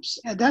perhaps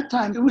at that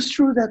time, it was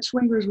true that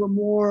swingers were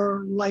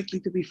more likely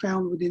to be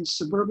found within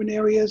suburban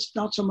areas,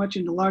 not so much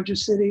in the larger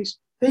cities.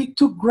 They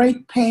took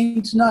great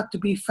pains not to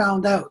be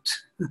found out,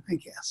 I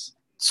guess.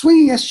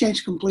 Swinging has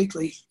changed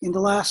completely in the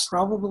last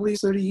probably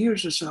 30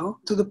 years or so,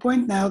 to the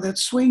point now that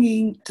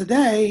swinging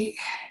today,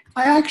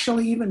 I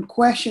actually even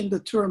question the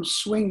term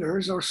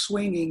swingers or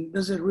swinging.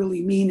 Does it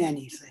really mean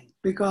anything?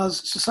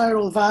 Because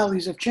societal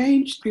values have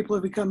changed. People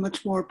have become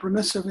much more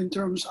permissive in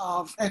terms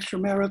of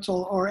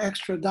extramarital or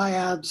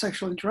extra-dyad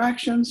sexual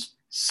interactions.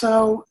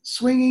 So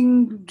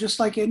swinging, just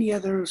like any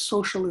other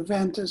social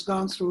event, has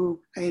gone through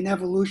an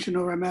evolution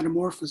or a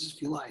metamorphosis,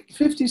 if you like.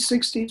 50s,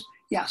 60s,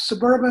 yeah,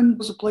 suburban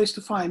was a place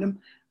to find them.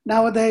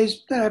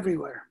 Nowadays, they're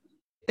everywhere.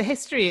 The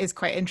history is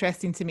quite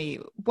interesting to me.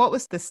 What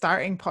was the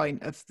starting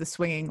point of the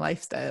swinging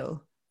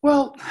lifestyle?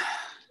 Well,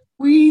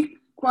 we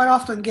quite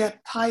often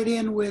get tied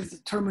in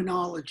with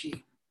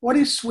terminology. What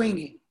is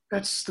swinging?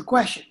 That's the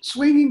question.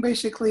 Swinging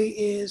basically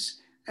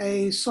is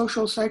a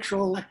social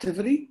sexual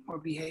activity or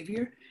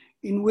behavior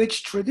in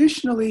which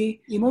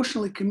traditionally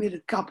emotionally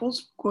committed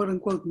couples, quote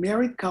unquote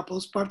married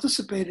couples,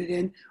 participated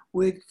in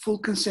with full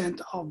consent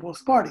of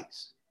both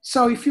parties.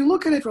 So if you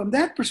look at it from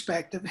that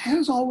perspective, it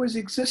has always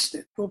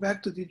existed. Go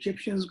back to the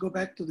Egyptians, go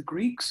back to the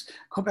Greeks,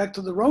 go back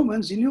to the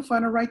Romans, and you'll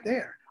find it right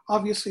there.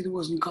 Obviously, it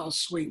wasn't called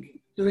swinging.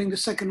 During the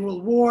Second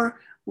World War,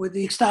 with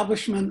the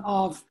establishment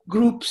of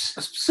groups,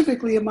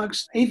 specifically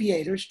amongst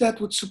aviators,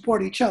 that would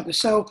support each other.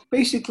 So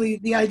basically,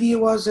 the idea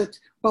was that,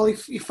 well,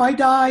 if I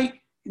die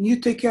and you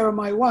take care of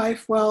my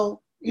wife,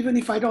 well, even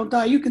if I don't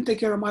die, you can take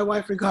care of my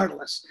wife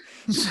regardless.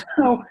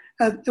 So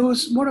there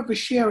was more of a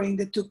sharing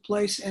that took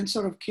place and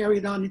sort of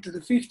carried on into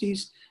the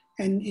 50s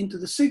and into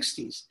the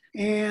 60s.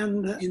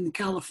 And in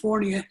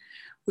California,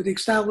 with the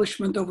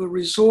establishment of a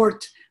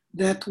resort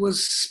that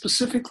was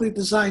specifically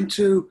designed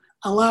to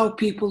allow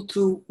people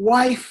to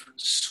wife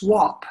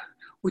swap,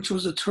 which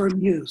was a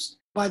term used.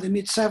 By the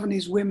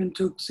mid-70s, women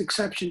took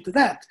exception to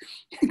that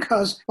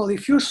because, well,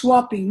 if you're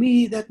swapping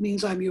me, that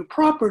means I'm your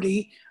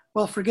property.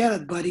 Well, forget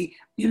it, buddy.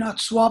 You're not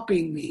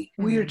swapping me.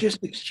 We are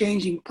just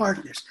exchanging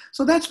partners.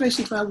 So that's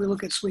basically how we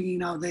look at swinging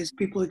nowadays.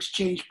 People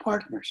exchange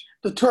partners.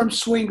 The term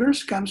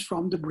swingers comes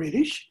from the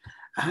British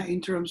in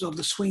terms of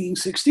the swinging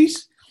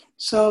 60s.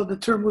 So the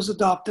term was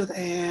adopted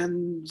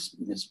and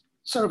is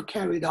sort of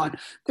carried on.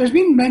 There's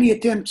been many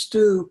attempts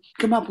to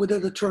come up with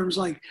other terms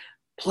like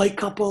play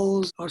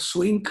couples or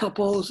swing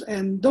couples,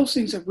 and those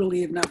things have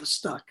never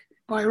stuck.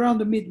 By around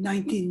the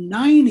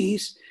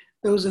mid-1990s,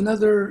 there was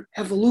another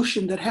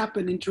evolution that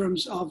happened in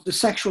terms of the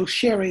sexual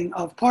sharing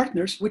of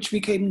partners, which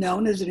became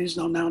known as it is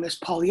now known as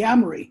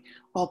polyamory.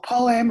 Well,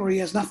 polyamory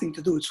has nothing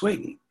to do with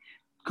swinging.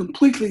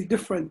 Completely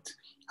different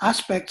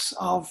aspects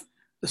of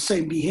the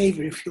same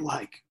behavior, if you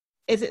like.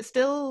 Is it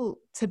still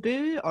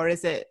taboo, or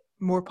is it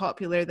more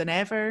popular than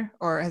ever,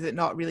 or has it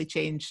not really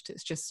changed?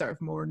 It's just sort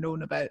of more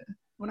known about.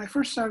 When I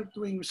first started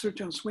doing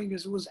research on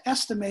swingers, it was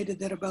estimated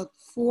that about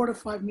 4 to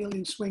 5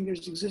 million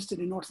swingers existed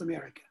in North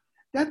America.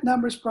 That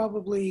number's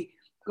probably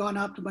gone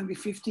up to maybe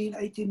 15,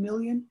 18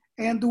 million.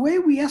 And the way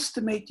we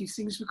estimate these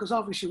things, because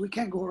obviously we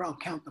can't go around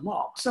count them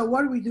all. So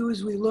what we do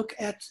is we look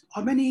at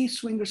how many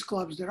swingers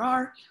clubs there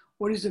are,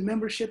 what is the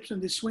memberships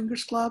in the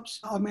swingers clubs,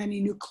 how many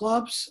new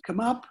clubs come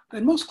up.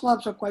 And most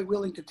clubs are quite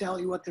willing to tell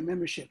you what their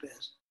membership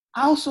is.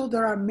 Also,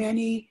 there are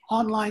many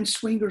online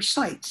swinger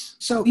sites.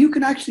 So you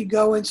can actually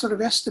go and sort of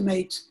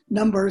estimate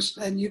numbers,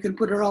 and you can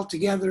put it all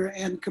together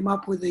and come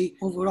up with the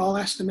overall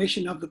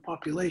estimation of the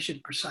population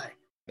per se.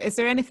 Is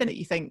there anything that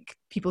you think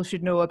people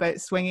should know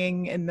about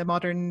swinging in the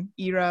modern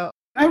era?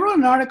 I wrote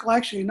an article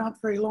actually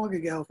not very long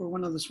ago for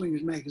one of the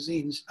swingers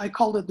magazines. I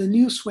called it The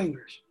New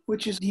Swingers,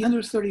 which is the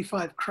under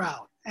 35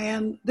 crowd.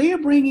 And they are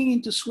bringing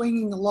into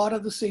swinging a lot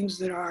of the things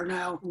that are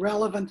now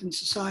relevant in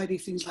society,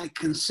 things like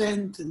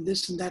consent and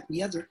this and that and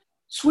the other.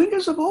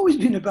 Swingers have always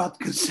been about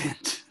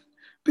consent.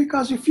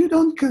 Because if you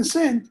don't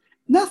consent,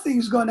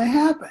 nothing's going to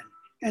happen.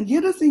 And the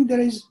other thing that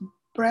is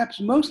perhaps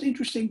most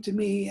interesting to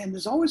me and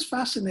has always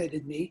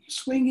fascinated me,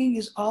 swinging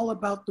is all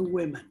about the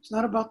women. It's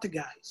not about the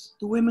guys.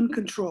 The women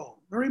control.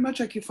 Very much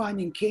like you find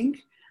in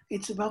kink,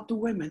 it's about the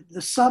women.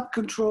 The sub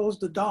controls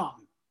the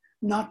dom,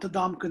 not the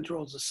dom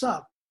controls the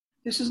sub.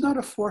 This is not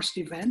a forced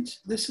event.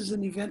 This is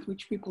an event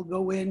which people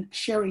go in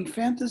sharing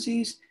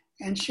fantasies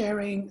and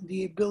sharing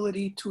the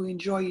ability to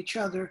enjoy each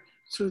other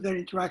through their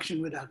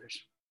interaction with others.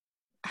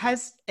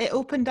 Has it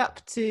opened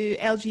up to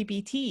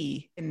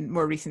LGBT in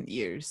more recent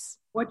years?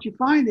 What you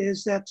find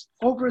is that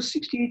over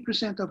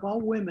 68% of all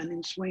women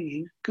in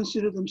swinging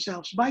consider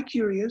themselves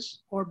bi-curious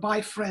or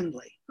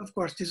bi-friendly. Of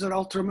course, these are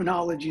all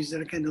terminologies that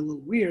are kind of a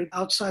little weird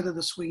outside of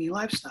the swinging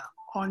lifestyle.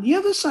 On the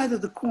other side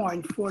of the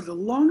coin, for the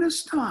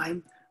longest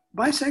time,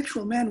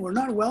 bisexual men were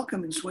not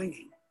welcome in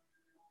swinging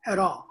at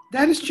all.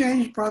 That has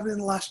changed probably in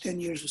the last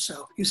 10 years or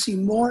so. You see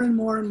more and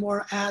more and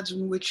more ads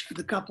in which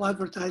the couple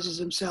advertises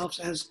themselves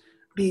as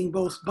being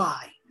both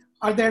bi.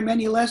 Are there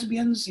many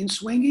lesbians in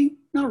swinging?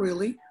 Not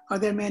really. Are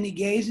there many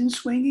gays in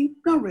swinging?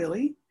 Not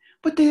really.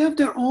 But they have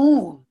their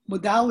own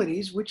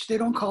modalities, which they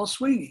don't call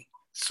swinging.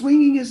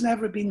 Swinging has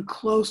never been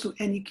close to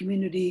any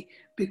community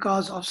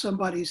because of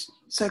somebody's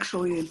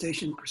sexual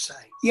orientation per se.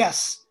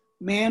 Yes,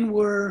 men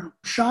were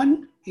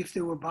shunned if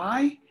they were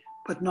bi,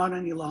 but not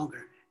any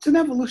longer. It's an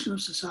evolution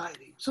of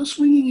society. So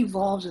swinging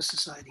evolves as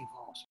society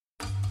evolves.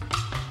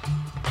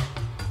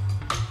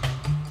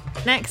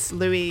 Next,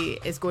 Louis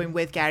is going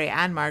with Gary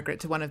and Margaret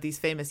to one of these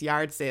famous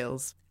yard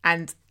sales.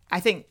 And I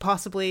think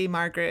possibly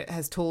Margaret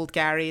has told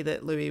Gary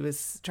that Louis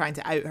was trying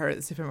to out her at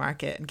the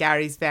supermarket. And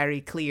Gary's very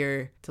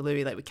clear to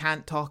Louis, like, we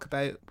can't talk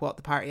about what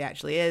the party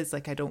actually is.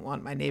 Like, I don't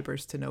want my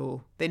neighbours to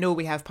know. They know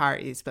we have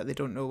parties, but they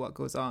don't know what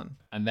goes on.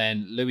 And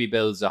then Louis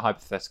builds a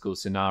hypothetical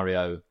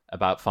scenario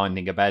about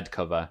finding a bed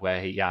cover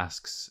where he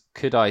asks,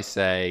 could I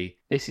say,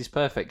 this is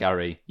perfect,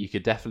 Gary. You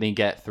could definitely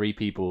get 3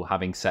 people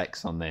having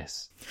sex on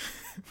this.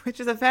 Which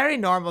is a very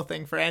normal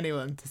thing for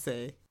anyone to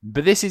say.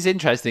 But this is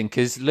interesting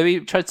because Louis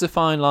treads a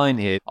fine line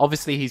here.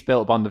 Obviously, he's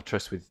built a bond of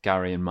trust with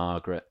Gary and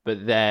Margaret,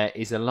 but there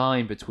is a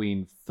line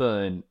between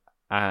fun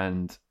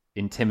and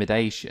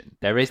intimidation.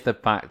 There is the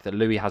fact that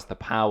Louis has the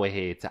power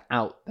here to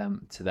out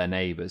them to their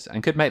neighbours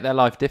and could make their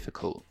life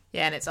difficult.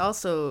 Yeah, and it's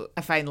also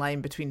a fine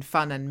line between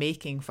fun and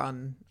making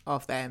fun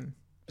of them.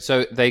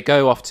 So they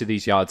go off to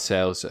these yard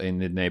sales in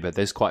the neighbourhood.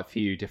 There's quite a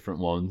few different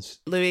ones.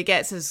 Louis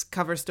gets his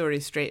cover story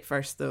straight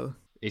first, though.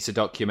 It's a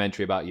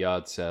documentary about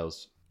yard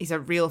sales. He's a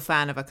real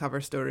fan of a cover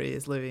story,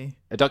 is Louis.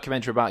 A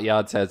documentary about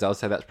yard sales, I'll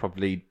say that's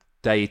probably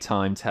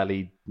daytime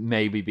telly,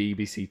 maybe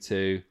BBC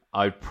Two.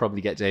 I'd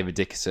probably get David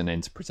Dickerson in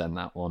to present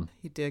that one.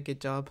 He'd do a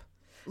good job.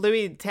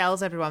 Louis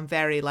tells everyone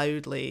very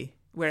loudly,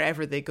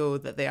 wherever they go,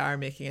 that they are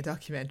making a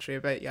documentary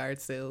about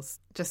yard sales,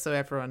 just so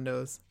everyone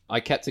knows. I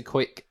kept a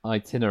quick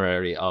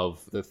itinerary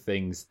of the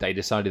things they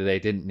decided they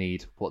didn't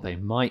need, what they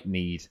might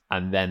need,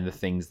 and then the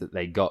things that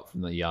they got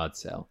from the yard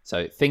sale.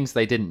 So things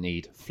they didn't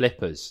need: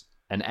 flippers,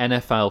 an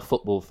NFL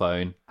football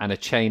phone, and a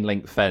chain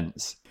link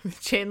fence. The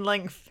chain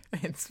link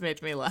fence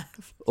made me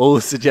laugh. All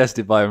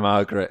suggested by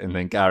Margaret, and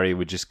then Gary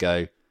would just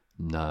go,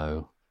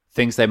 no.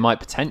 Things they might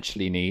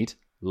potentially need: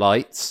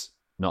 lights,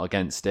 not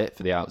against it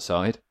for the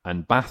outside,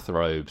 and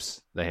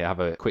bathrobes. They have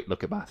a quick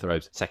look at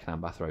bathrobes.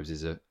 Secondhand bathrobes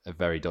is a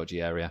very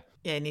dodgy area.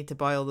 Yeah, you need to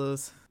boil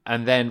those.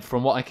 And then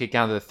from what I could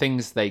gather, the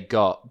things they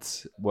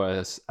got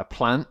was a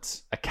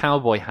plant, a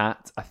cowboy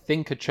hat, I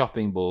think a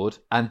chopping board,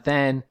 and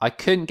then I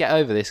couldn't get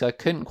over this. I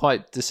couldn't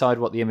quite decide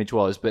what the image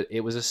was, but it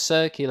was a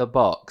circular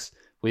box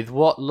with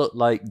what looked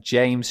like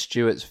James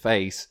Stewart's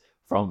face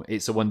from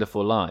It's a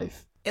Wonderful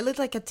Life. It looked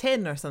like a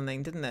tin or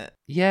something, didn't it?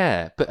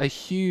 Yeah, but a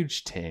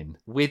huge tin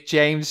with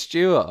James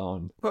Stewart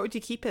on. What would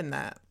you keep in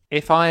that?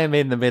 If I am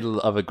in the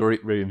middle of a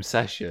group room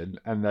session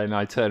and then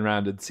I turn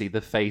around and see the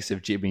face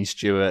of Jimmy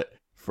Stewart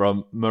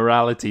from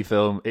morality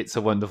film It's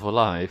a Wonderful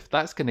Life,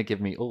 that's going to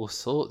give me all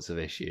sorts of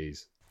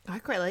issues. I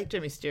quite like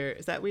Jimmy Stewart.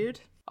 Is that weird?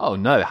 Oh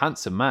no,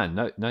 handsome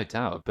man, no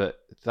doubt. But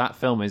that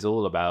film is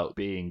all about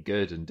being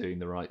good and doing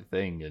the right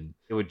thing, and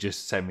it would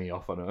just send me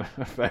off on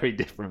a very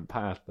different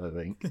path, I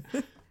think.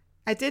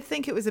 I did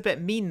think it was a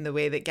bit mean the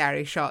way that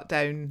Gary shot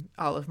down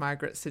all of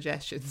Margaret's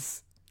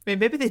suggestions. I mean,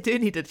 maybe they do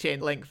need a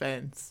chain link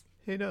fence.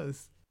 Who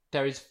knows?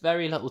 There is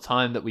very little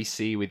time that we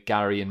see with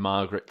Gary and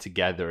Margaret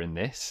together in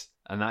this,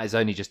 and that has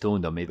only just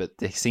dawned on me, but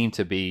they seem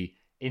to be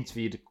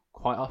interviewed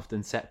quite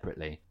often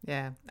separately.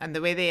 Yeah, and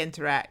the way they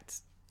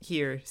interact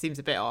here seems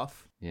a bit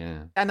off.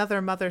 Yeah.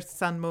 Another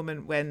mother-son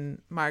moment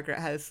when Margaret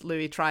has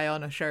Louis try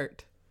on a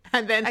shirt.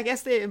 And then I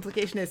guess the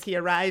implication is he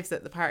arrives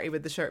at the party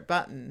with the shirt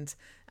buttoned,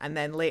 and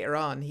then later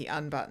on he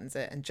unbuttons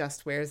it and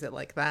just wears it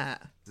like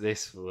that.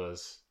 This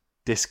was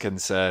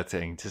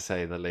disconcerting, to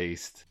say the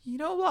least. You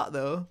know what,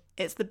 though?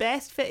 It's the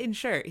best fitting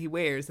shirt he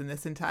wears in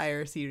this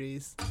entire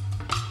series.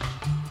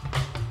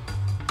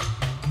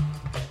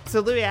 So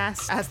Louis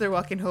asks, as they're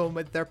walking home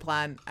with their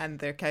plant and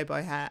their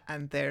cowboy hat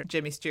and their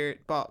Jimmy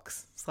Stewart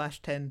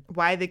box/tin,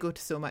 why they go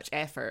to so much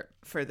effort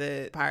for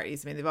the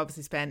parties. I mean, they've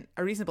obviously spent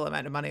a reasonable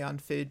amount of money on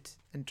food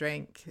and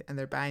drink, and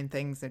they're buying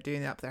things, they're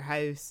doing up their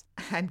house.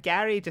 And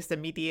Gary just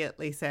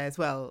immediately says,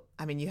 well,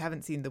 I mean, you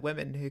haven't seen the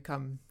women who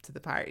come to the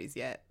parties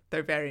yet.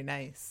 They're very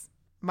nice.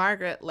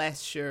 Margaret,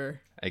 less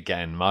sure.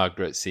 Again,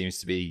 Margaret seems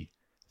to be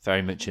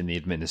very much in the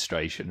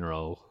administration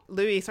role.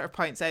 Louis sort of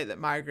points out that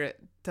Margaret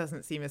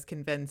doesn't seem as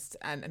convinced,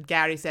 and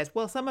Gary says,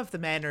 well, some of the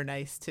men are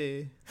nice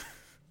too.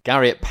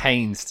 Gary at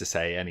pains to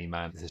say any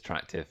man is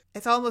attractive.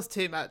 It's almost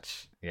too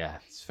much. Yeah,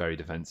 it's very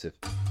defensive.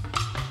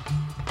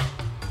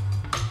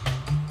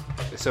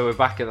 So we're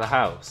back at the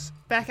house.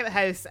 Back at the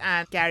house,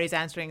 and Gary's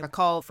answering a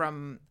call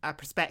from a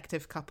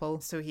prospective couple.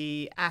 So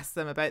he asks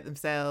them about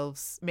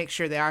themselves, makes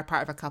sure they are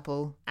part of a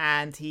couple,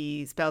 and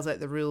he spells out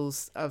the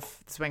rules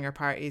of swinger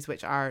parties,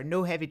 which are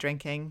no heavy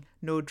drinking,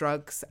 no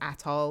drugs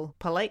at all,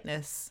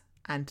 politeness,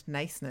 and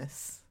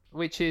niceness.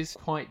 Which is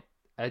quite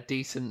a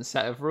decent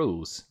set of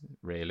rules,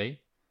 really.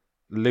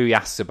 Louis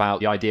asks about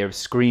the idea of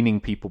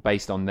screening people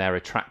based on their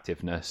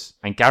attractiveness,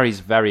 and Gary's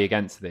very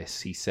against this.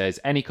 He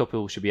says any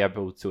couple should be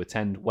able to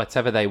attend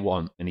whatever they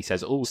want, and he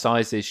says all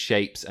sizes,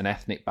 shapes, and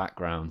ethnic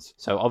backgrounds.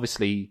 So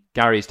obviously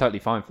Gary is totally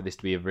fine for this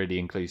to be a really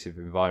inclusive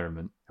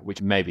environment, which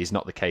maybe is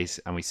not the case,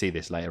 and we see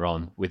this later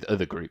on with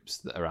other groups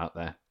that are out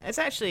there.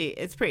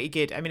 It's pretty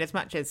good. I mean, as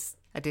much as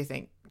I do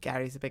think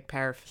Gary's a big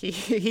perv,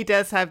 he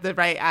does have the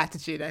right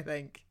attitude, I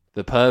think.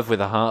 The perv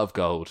with a heart of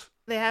gold.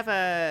 They have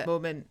a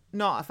moment,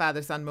 not a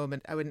father-son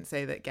moment. I wouldn't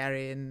say that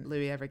Gary and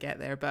Louis ever get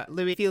there, but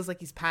Louis feels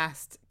like he's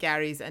passed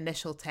Gary's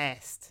initial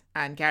test,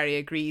 and Gary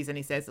agrees, and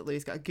he says that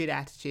Louis got a good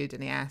attitude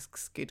and he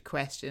asks good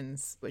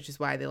questions, which is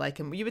why they like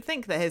him. You would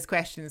think that his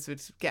questions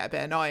would get a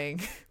bit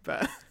annoying,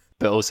 but...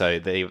 But also,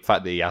 the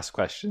fact that he asks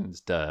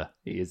questions,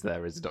 he is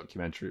there as a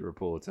documentary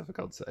reporter, for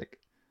God's sake.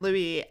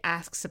 Louis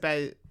asks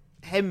about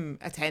him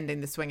attending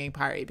the swinging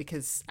party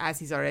because, as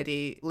he's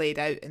already laid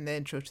out in the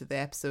intro to the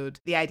episode,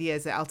 the idea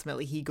is that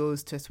ultimately he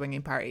goes to a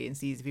swinging party and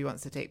sees if he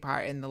wants to take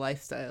part in the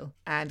lifestyle.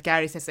 And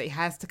Gary says that he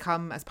has to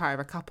come as part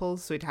of a couple,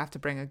 so he'd have to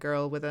bring a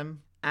girl with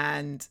him.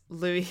 And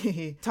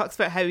Louis talks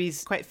about how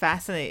he's quite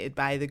fascinated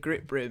by the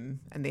group room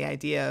and the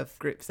idea of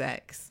group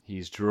sex.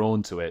 He's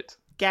drawn to it.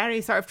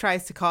 Gary sort of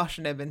tries to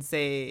caution him and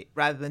say,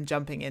 rather than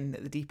jumping in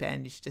at the deep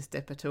end, you should just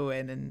dip a toe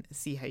in and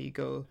see how you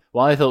go.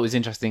 What I thought was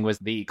interesting was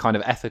the kind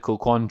of ethical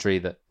quandary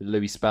that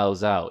Louis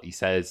spells out. He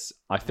says,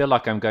 I feel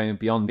like I'm going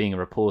beyond being a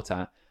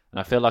reporter, and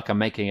I feel like I'm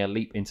making a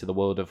leap into the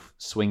world of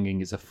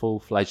swinging as a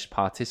full-fledged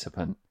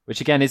participant,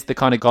 which again is the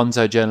kind of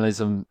gonzo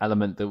journalism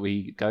element that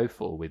we go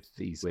for with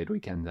these Weird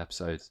Weekend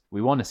episodes.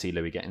 We want to see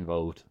Louis get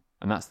involved,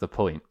 and that's the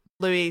point.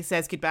 Louis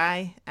says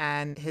goodbye,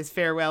 and his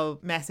farewell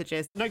message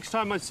is, next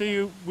time I see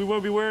you, we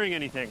won't be wearing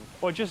anything,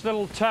 or just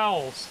little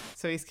towels.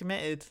 So he's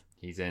committed.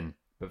 He's in.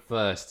 But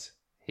first,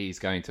 he's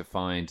going to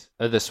find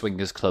other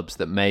swingers clubs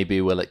that maybe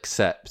will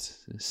accept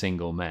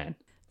single men.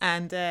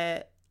 And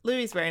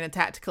Louis is wearing a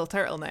tactical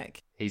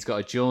turtleneck. He's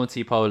got a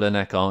jaunty polo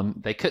neck on.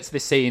 They cut to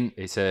this scene.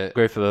 It's a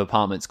group of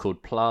apartments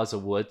called Plaza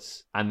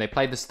Woods. And they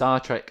play the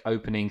Star Trek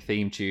opening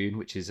theme tune,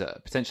 which is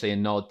potentially a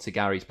nod to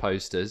Gary's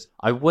posters.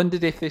 I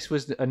wondered if this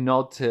was a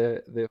nod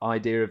to the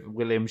idea of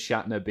William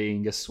Shatner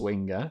being a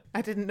swinger.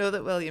 I didn't know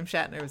that William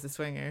Shatner was a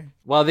swinger.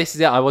 Well, this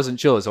is it. I wasn't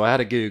sure, so I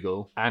had a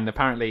Google. And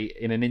apparently,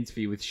 in an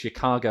interview with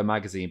Chicago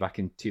Magazine back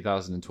in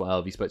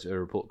 2012, he spoke to a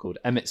reporter called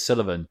Emmett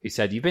Sullivan, who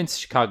said, "You've been to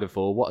Chicago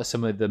before. What are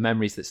some of the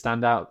memories that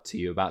stand out to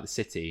you about the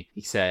city?"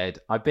 He said,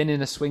 "I've been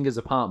in a swinger's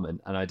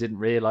apartment and I didn't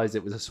realise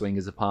it was a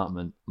swinger's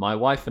apartment. My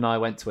wife and I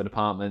went to an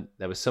apartment.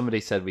 There was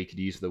somebody said we could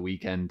use for the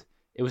weekend.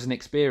 It was an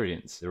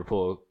experience." The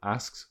reporter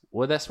asks,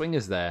 "Were there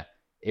swingers there?"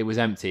 "It was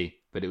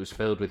empty, but it was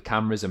filled with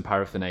cameras and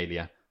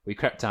paraphernalia. We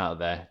crept out of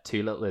there,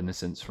 two little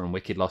innocents from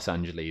wicked Los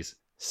Angeles."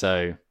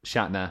 So,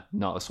 Shatner,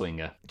 not a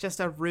swinger.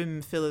 Just a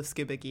room full of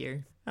scuba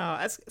gear. Oh,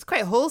 it's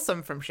quite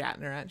wholesome from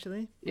Shatner,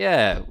 actually.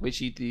 Yeah, which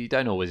you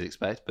don't always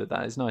expect, but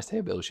that is nice to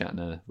hear Bill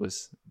Shatner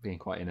was being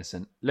quite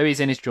innocent. Louis is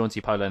in his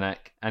jaunty polo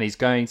neck, and he's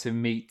going to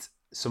meet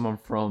someone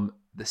from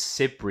the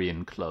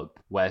Cibrian Club,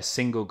 where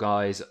single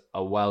guys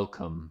are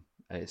welcome,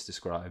 it's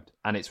described.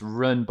 And it's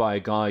run by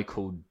a guy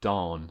called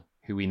Don,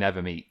 who we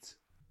never meet.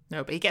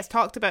 No, but he gets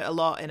talked about a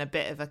lot in a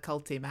bit of a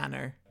culty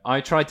manner. I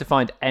tried to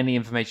find any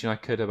information I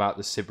could about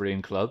the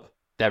Cibrian Club.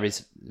 There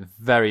is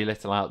very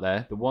little out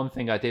there. The one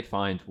thing I did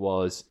find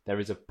was there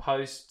is a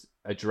post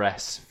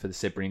address for the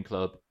Cibrian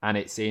Club, and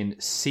it's in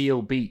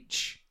Seal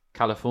Beach,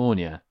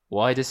 California.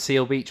 Why does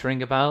Seal Beach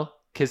ring a bell?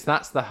 Because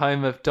that's the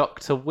home of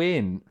Dr.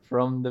 Wynn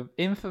from the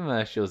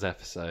infomercials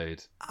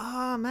episode.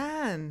 Oh,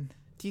 man.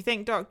 Do you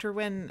think Dr.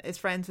 Wynn is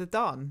friends with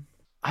Don?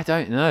 I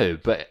don't know,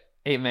 but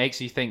it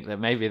makes you think that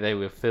maybe they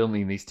were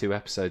filming these two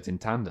episodes in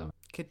tandem.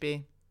 Could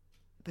be.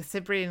 The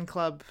Cibrian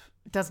Club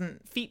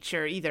doesn't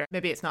feature either.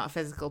 Maybe it's not a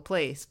physical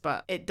place,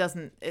 but it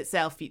doesn't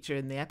itself feature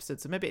in the episode,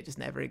 so maybe it just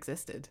never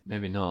existed.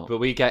 Maybe not. But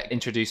we get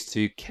introduced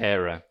to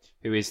Kara,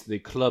 who is the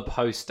club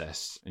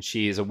hostess, and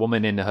she is a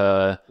woman in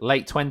her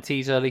late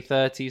 20s, early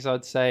 30s,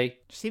 I'd say.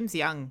 Seems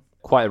young.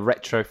 Quite a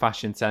retro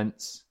fashion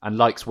sense, and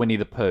likes Winnie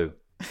the Pooh.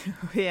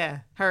 Yeah,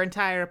 her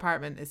entire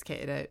apartment is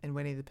kitted out in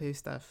Winnie the Pooh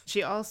stuff.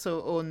 She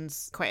also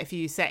owns quite a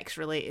few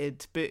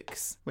sex-related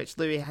books, which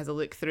Louis has a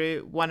look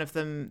through. One of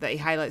them that he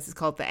highlights is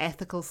called The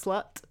Ethical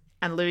Slut.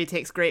 And Louis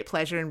takes great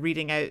pleasure in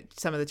reading out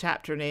some of the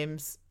chapter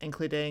names,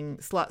 including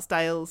Slut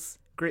Styles,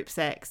 Group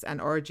Sex,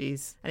 and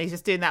Orgies. And he's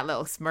just doing that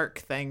little smirk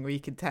thing where you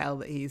can tell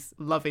that he's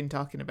loving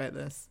talking about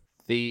this.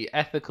 The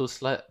Ethical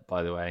Slut,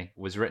 by the way,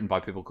 was written by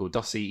people called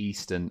Dossie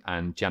Easton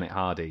and Janet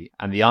Hardy.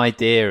 And the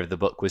idea of the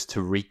book was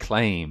to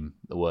reclaim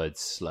the word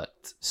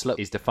slut. Slut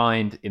is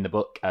defined in the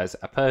book as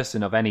a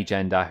person of any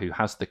gender who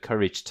has the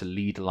courage to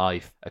lead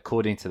life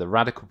according to the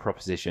radical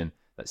proposition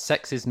that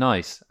sex is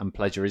nice and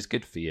pleasure is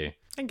good for you.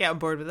 I can get on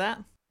board with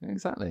that.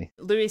 Exactly.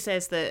 Louis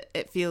says that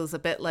it feels a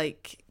bit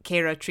like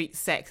Kara treats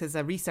sex as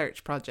a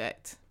research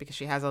project because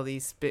she has all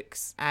these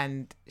books,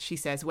 and she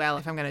says, well,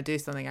 if I'm going to do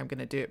something, I'm going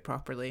to do it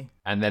properly.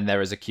 And then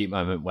there is a cute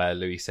moment where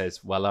Louis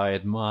says, well, I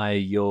admire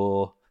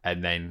your...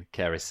 And then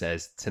Kara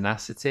says,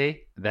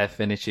 tenacity. They're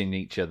finishing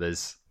each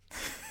other's...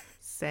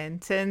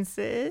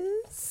 sentences?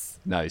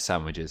 No,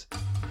 sandwiches.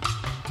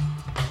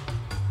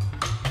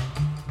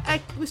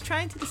 I was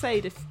trying to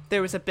decide if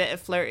there was a bit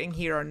of flirting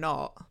here or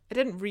not. I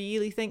didn't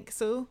really think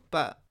so,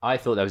 but... I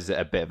thought there was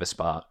a bit of a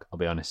spark, I'll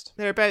be honest.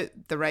 They're about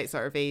the right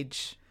sort of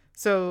age.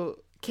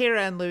 So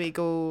Kara and Louis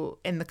go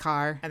in the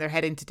car and they're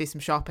heading to do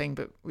some shopping,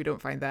 but we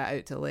don't find that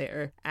out till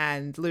later.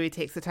 And Louis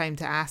takes the time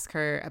to ask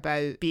her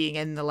about being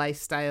in the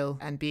lifestyle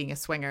and being a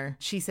swinger.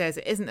 She says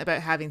it isn't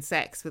about having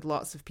sex with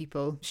lots of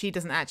people. She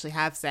doesn't actually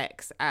have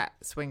sex at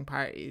swing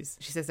parties.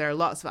 She says there are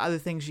lots of other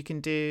things you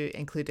can do,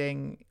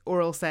 including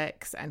oral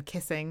sex and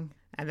kissing.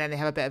 And then they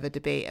have a bit of a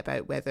debate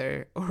about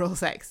whether oral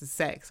sex is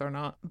sex or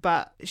not.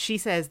 But she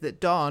says that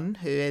Dawn,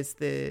 who is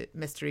the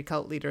mystery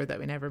cult leader that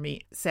we never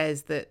meet,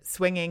 says that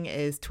swinging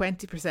is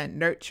 20%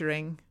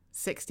 nurturing,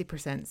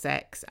 60%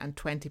 sex, and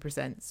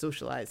 20%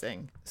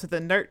 socializing. So the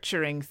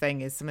nurturing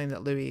thing is something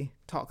that Louis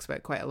talks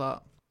about quite a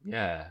lot.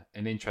 Yeah,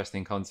 an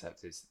interesting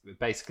concept is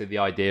basically the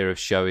idea of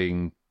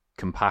showing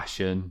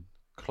compassion,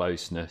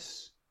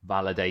 closeness,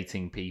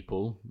 validating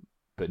people,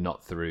 but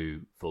not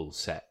through full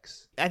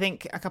sex. I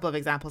think a couple of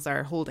examples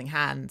are holding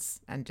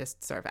hands and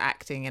just sort of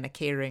acting in a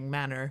caring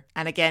manner.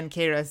 And again,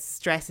 Kara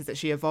stresses that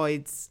she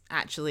avoids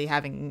actually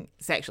having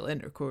sexual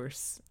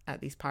intercourse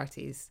at these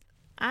parties.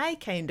 I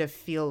kind of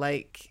feel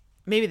like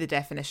maybe the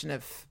definition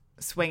of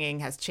swinging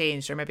has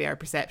changed, or maybe our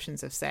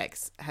perceptions of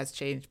sex has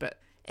changed, but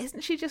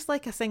isn't she just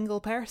like a single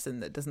person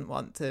that doesn't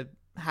want to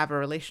have a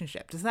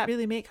relationship? Does that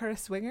really make her a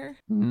swinger?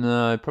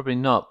 No, probably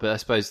not. But I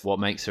suppose what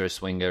makes her a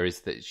swinger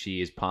is that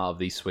she is part of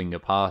these swinger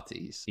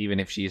parties, even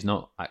if she is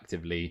not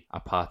actively a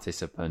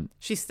participant.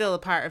 She's still a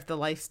part of the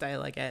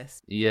lifestyle, I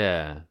guess.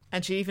 Yeah.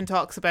 And she even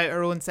talks about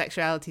her own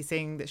sexuality,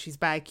 saying that she's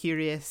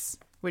bi-curious,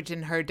 which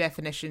in her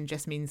definition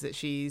just means that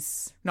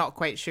she's not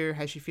quite sure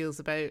how she feels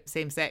about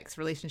same-sex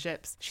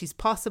relationships. She's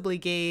possibly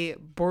gay,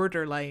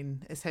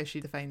 borderline is how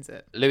she defines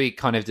it. Louis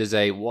kind of does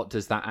a what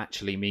does that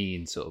actually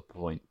mean sort of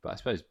point, but I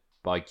suppose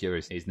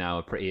bi-curious is now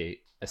a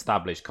pretty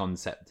established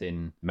concept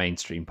in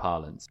mainstream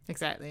parlance.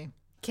 Exactly.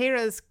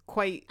 Kara's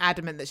quite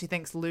adamant that she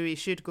thinks Louis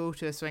should go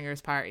to a swingers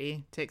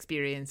party to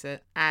experience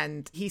it,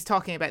 and he's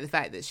talking about the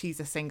fact that she's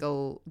a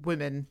single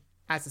woman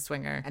as a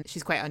swinger, and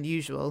she's quite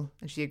unusual,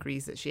 and she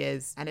agrees that she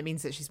is, and it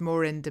means that she's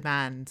more in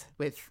demand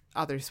with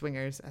other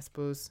swingers, I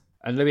suppose.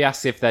 And Louis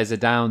asks if there's a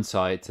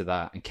downside to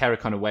that, and Kara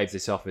kind of waves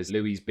this off as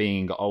Louis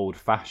being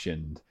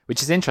old-fashioned,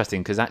 which is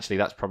interesting because actually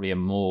that's probably a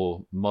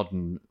more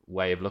modern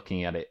way of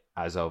looking at it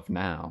as of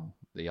now,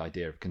 the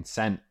idea of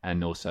consent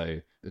and also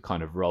the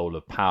kind of role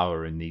of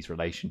power in these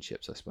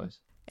relationships, I suppose.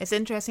 It's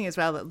interesting as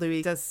well that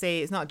Louis does say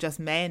it's not just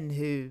men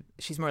who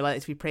she's more likely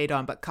to be preyed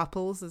on, but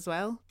couples as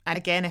well. And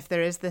again, if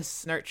there is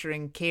this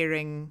nurturing,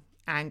 caring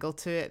angle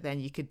to it, then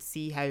you could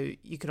see how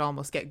you could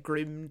almost get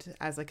groomed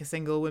as like a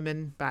single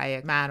woman by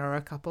a man or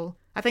a couple.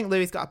 I think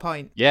Louis got a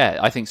point. Yeah,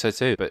 I think so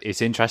too. But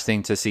it's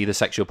interesting to see the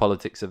sexual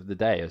politics of the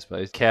day, I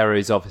suppose. Kara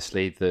is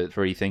obviously the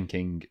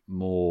free-thinking,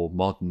 more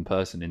modern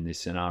person in this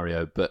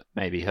scenario, but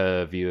maybe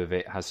her view of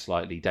it has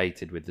slightly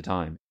dated with the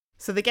time.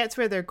 So they get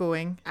to where they're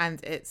going,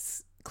 and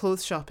it's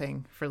clothes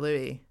shopping for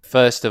Louis.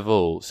 First of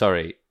all,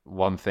 sorry,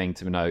 one thing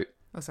to note.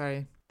 Oh,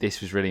 sorry.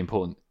 This was really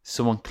important.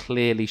 Someone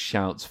clearly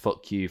shouts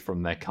 "fuck you"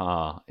 from their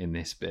car in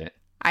this bit.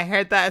 I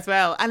heard that as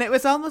well. And it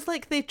was almost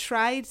like they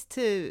tried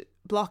to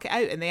block it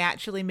out and they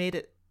actually made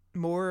it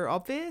more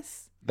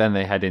obvious. Then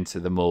they head into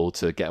the mall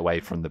to get away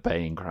from the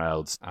baying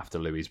crowds after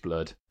Louis'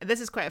 blood.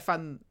 This is quite a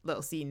fun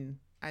little scene.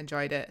 I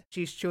enjoyed it.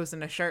 She's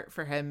chosen a shirt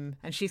for him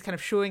and she's kind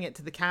of showing it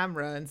to the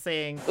camera and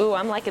saying, "Ooh,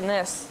 I'm liking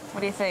this.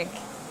 What do you think?"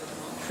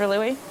 For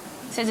Louis?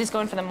 Says he's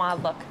going for the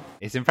mod look.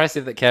 It's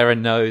impressive that Kara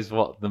knows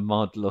what the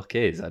mod look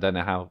is. I don't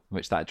know how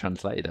much that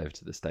translated over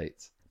to the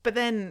States. But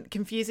then,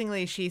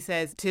 confusingly, she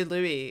says to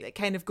Louis, it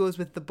kind of goes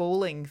with the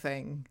bowling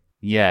thing.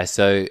 Yeah,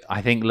 so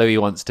I think Louis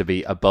wants to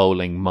be a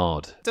bowling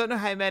mod. Don't know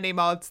how many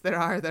mods there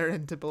are that are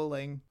into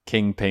bowling.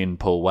 Kingpin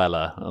Paul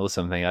Weller or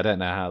something. I don't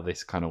know how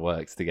this kind of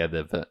works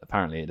together, but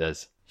apparently it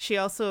does. She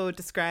also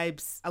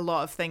describes a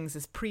lot of things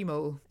as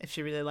primo if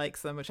she really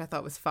likes them, which I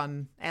thought was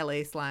fun.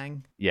 LA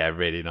slang. Yeah,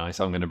 really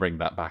nice. I'm going to bring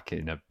that back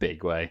in a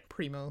big way.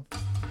 Primo.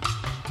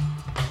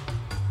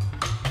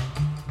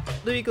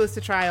 Louis goes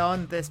to try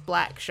on this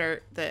black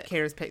shirt that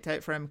Kira's picked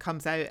out for him,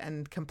 comes out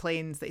and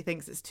complains that he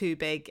thinks it's too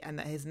big and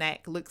that his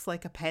neck looks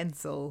like a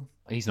pencil.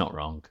 He's not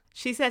wrong.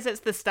 She says it's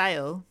the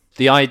style.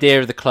 The idea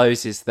of the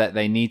clothes is that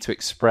they need to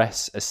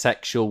express a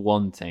sexual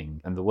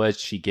wanting, and the words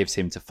she gives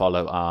him to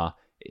follow are,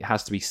 it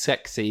has to be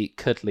sexy,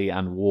 cuddly,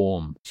 and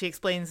warm. She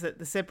explains that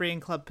the Cyprian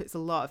Club puts a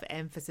lot of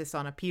emphasis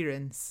on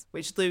appearance,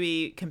 which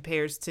Louis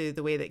compares to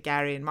the way that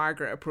Gary and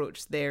Margaret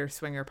approach their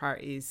swinger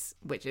parties,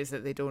 which is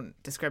that they don't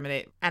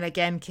discriminate. And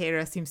again,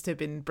 Kira seems to have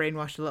been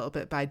brainwashed a little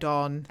bit by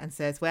Dawn and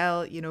says,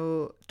 well, you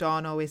know,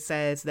 Dawn always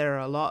says there are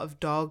a lot of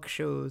dog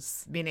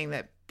shows, meaning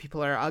that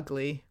people are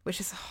ugly, which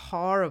is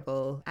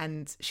horrible.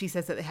 And she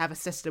says that they have a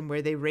system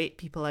where they rate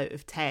people out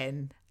of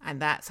 10, and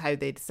that's how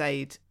they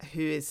decide who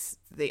is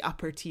the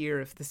upper tier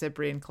of the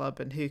Cyprian Club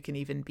and who can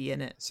even be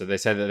in it. So they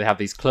say that they have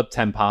these Club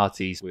 10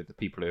 parties with the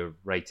people who are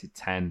rated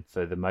 10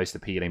 for the most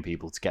appealing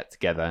people to get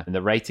together. And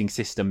the rating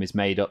system is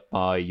made up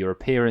by your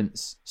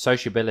appearance,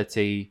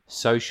 sociability,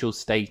 social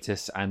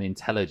status, and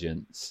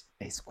intelligence.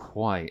 It's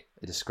quite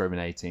a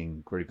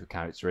discriminating group of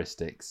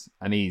characteristics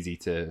and easy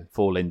to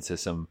fall into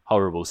some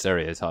horrible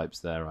stereotypes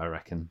there, I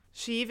reckon.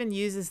 She even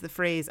uses the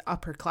phrase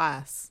upper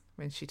class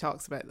when she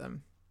talks about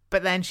them.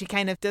 But then she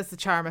kind of does the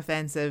charm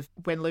offensive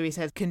when Louis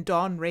says, can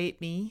Dawn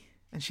rate me?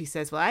 And she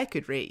says, well, I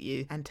could rate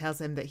you, and tells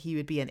him that he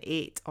would be an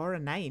 8 or a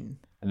 9.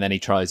 And then he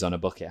tries on a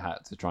bucket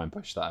hat to try and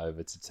push that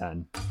over to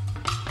 10.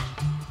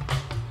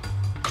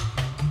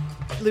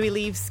 Louis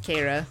leaves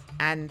Kira,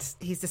 and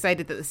he's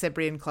decided that the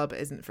Cyprian Club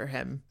isn't for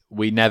him.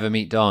 We never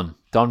meet Don.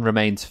 Don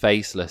remains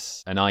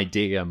faceless, an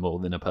idea more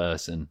than a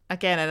person.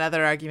 Again,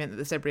 another argument that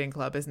the Cyprian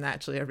Club isn't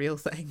actually a real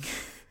thing.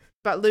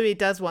 But Louis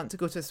does want to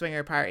go to a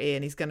swinger party,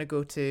 and he's going to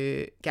go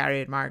to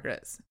Gary and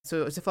Margaret's.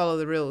 So to follow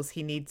the rules,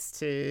 he needs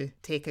to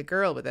take a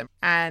girl with him.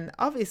 And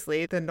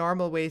obviously, the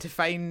normal way to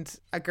find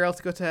a girl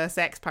to go to a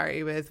sex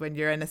party with when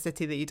you're in a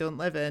city that you don't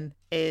live in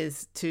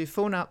is to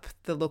phone up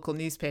the local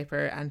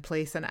newspaper and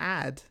place an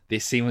ad.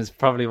 This scene was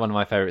probably one of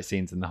my favourite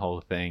scenes in the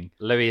whole thing.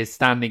 Louis is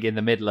standing in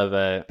the middle of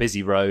a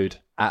busy road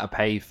at a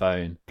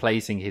payphone,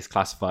 placing his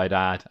classified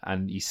ad,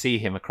 and you see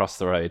him across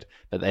the road,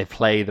 but they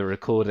play the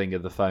recording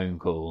of the phone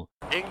call.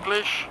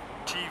 English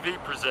TV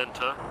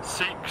presenter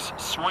seeks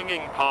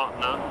swinging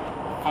partner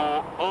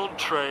for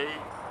entree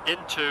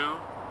into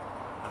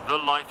the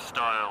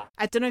lifestyle.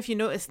 I don't know if you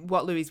noticed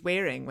what Louis is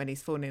wearing when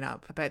he's phoning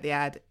up about the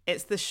ad.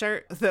 It's the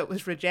shirt that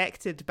was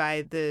rejected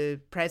by the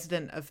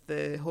president of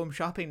the Home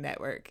Shopping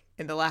Network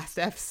in the last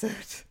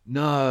episode.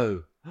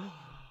 No.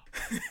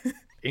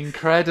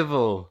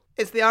 Incredible.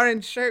 It's the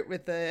orange shirt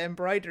with the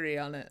embroidery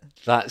on it.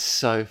 That's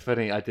so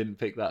funny. I didn't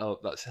pick that up.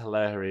 That's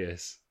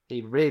hilarious.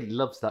 He really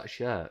loves that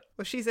shirt.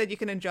 Well, she said you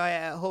can enjoy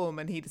it at home,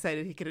 and he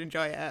decided he could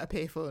enjoy it at a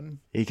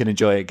payphone. He can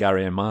enjoy it at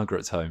Gary and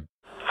Margaret's home.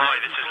 Hi,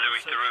 this is Louis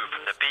Theroux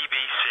from the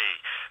BBC.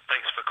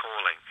 Thanks for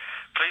calling.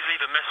 Please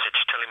leave a message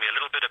telling me a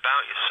little bit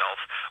about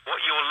yourself, what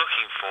you're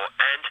looking for,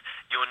 and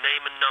your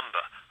name and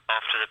number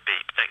after the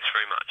beep. Thanks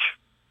very much.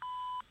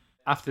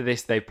 After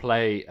this, they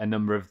play a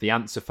number of the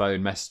answer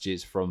phone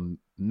messages from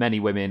many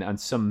women and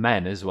some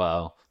men as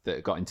well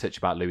that got in touch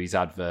about Louis'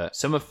 advert.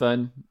 Some are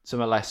fun, some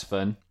are less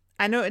fun.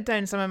 I noted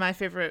down some of my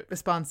favourite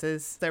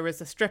responses. There was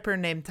a stripper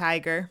named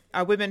Tiger,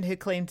 a woman who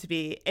claimed to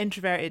be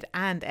introverted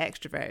and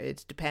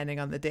extroverted,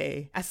 depending on the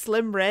day, a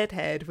slim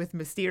redhead with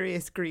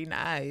mysterious green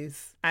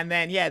eyes, and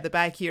then, the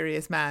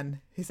bi-curious man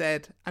who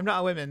said, I'm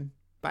not a woman,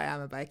 but I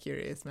am a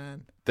bi-curious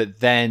man. But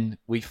then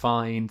we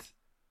find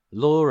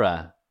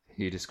Laura,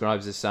 who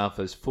describes herself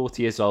as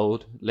 40 years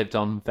old, lived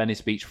on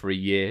Venice Beach for a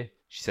year.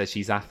 She says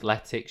she's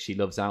athletic, she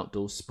loves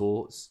outdoor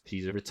sports,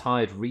 she's a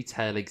retired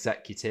retail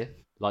executive,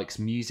 likes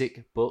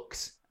music,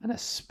 books, and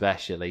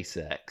especially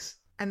sex.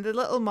 And the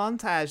little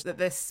montage that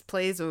this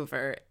plays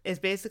over is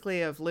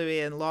basically of Louis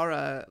and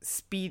Laura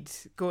speed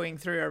going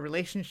through a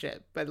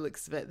relationship by the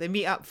looks of it. They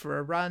meet up for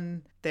a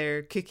run.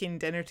 They're cooking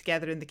dinner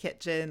together in the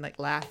kitchen, like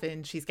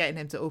laughing. She's getting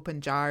him to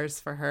open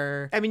jars for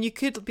her. I mean, you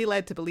could be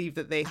led to believe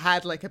that they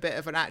had like a bit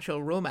of an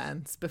actual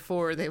romance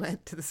before they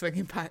went to the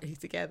swinging party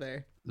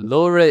together.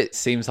 Laura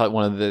seems like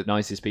one of the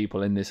nicest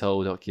people in this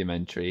whole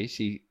documentary.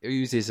 She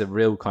oozes a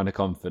real kind of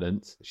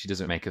confidence. She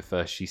doesn't make a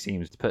fuss. She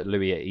seems to put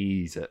Louis at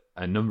ease at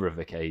a number of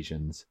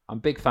occasions. I'm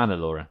a big fan of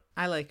Laura.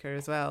 I like her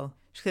as well.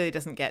 She clearly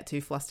doesn't get too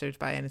flustered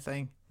by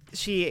anything.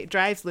 She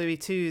drives Louis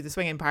to the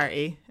swinging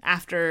party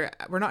after,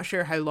 we're not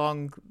sure how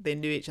long they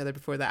knew each other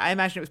before that. I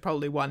imagine it was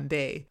probably one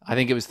day. I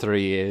think it was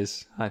 3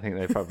 years. I think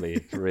they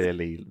probably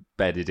really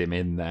bedded him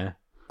in there.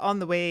 On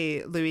the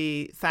way,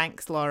 Louis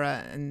thanks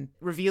Laura and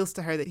reveals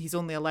to her that he's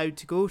only allowed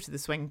to go to the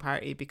swing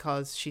party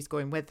because she's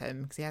going with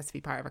him, because he has to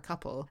be part of a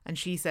couple. And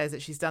she says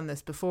that she's done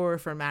this before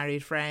for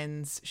married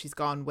friends. She's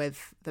gone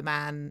with the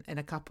man in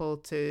a couple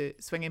to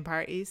swinging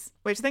parties,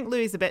 which I think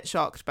Louis is a bit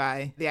shocked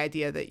by, the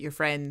idea that your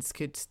friends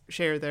could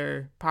share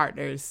their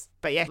partners.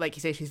 But yeah, like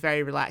you say, she's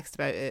very relaxed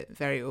about it,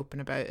 very open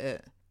about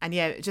it. And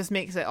yeah, it just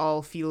makes it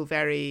all feel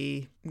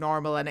very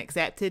normal and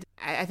accepted.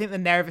 I think the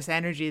nervous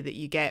energy that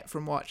you get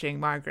from watching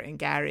Margaret and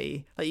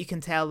Gary, like you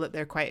can tell that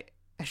they're quite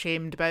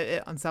ashamed about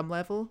it on some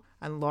level.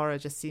 And Laura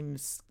just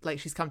seems like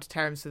she's come to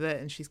terms with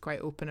it and she's quite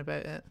open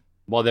about it.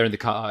 While they're in the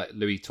car,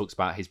 Louis talks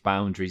about his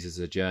boundaries as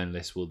a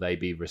journalist. Will they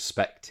be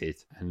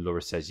respected? And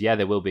Laura says, yeah,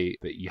 they will be,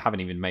 but you haven't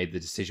even made the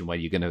decision where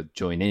you're going to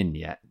join in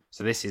yet.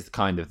 So this is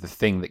kind of the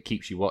thing that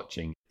keeps you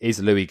watching. Is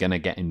Louis going to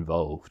get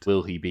involved?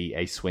 Will he be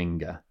a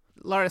swinger?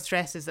 Laura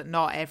stresses that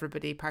not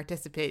everybody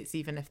participates,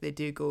 even if they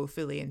do go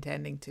fully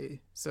intending to.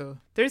 So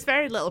there's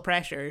very little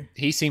pressure.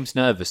 He seems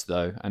nervous,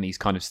 though, and he's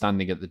kind of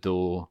standing at the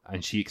door,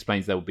 and she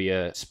explains there will be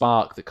a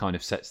spark that kind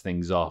of sets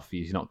things off.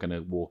 He's not going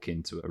to walk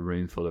into a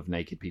room full of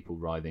naked people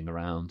writhing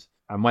around.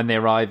 And when they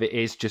arrive, it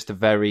is just a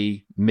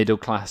very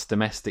middle-class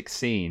domestic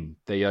scene.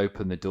 They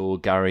open the door,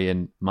 Gary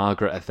and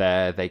Margaret are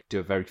there, they do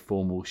a very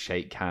formal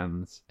shake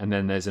hands. And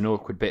then there's an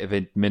awkward bit of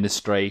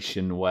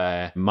administration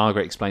where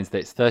Margaret explains that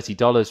it's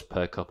 $30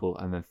 per couple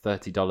and then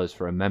 $30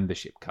 for a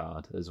membership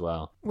card as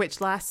well. Which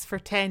lasts for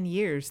 10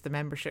 years, the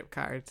membership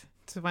card.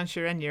 So once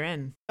you're in, you're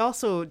in.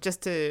 Also,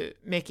 just to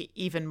make it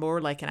even more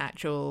like an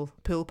actual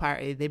pool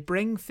party, they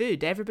bring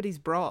food. Everybody's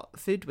brought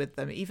food with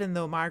them, even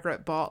though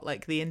Margaret bought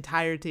like the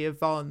entirety of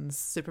Vaughn's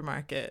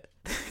supermarket.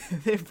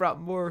 They've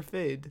brought more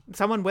food.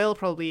 Someone will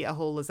probably eat a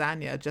whole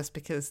lasagna just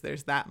because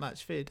there's that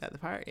much food at the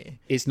party.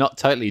 It's not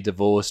totally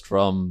divorced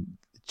from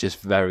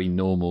just very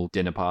normal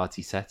dinner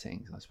party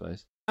settings, I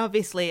suppose.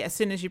 Obviously, as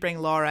soon as you bring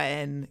Laura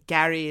in,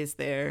 Gary is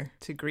there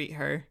to greet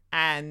her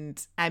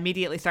and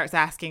immediately starts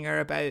asking her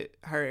about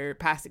her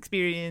past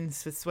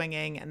experience with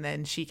swinging, and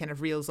then she kind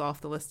of reels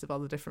off the list of all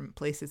the different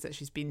places that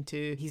she's been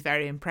to. He's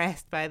very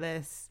impressed by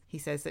this. He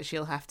says that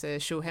she'll have to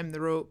show him the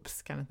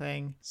ropes, kind of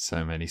thing.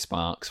 So many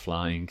sparks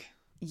flying.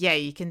 Yeah,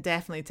 you can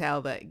definitely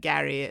tell that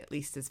Gary at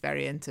least is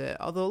very into it,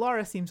 although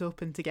Laura seems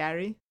open to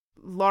Gary.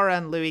 Laura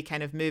and Louis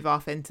kind of move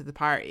off into the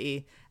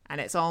party,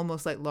 and it's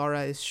almost like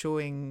Laura is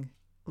showing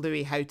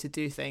Louis how to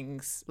do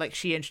things. Like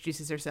she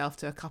introduces herself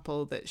to a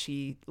couple that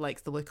she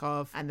likes the look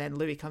of, and then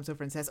Louis comes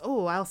over and says,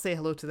 oh, I'll say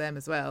hello to them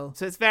as well.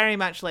 So it's very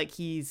much like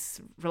he's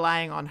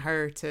relying on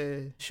her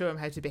to show him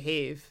how to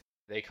behave.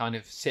 They kind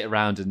of sit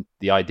around, and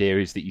the idea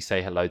is that you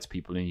say hello to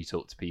people and you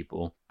talk to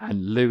people.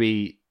 And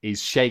Louis is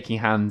shaking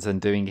hands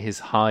and doing his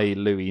hi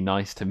Louis,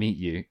 nice to meet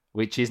you,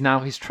 which is now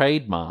his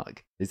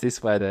trademark. Is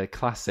this where the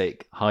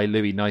classic hi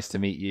Louis, nice to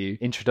meet you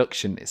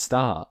introduction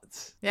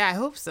starts? Yeah, I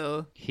hope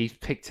so. He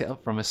picked it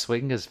up from a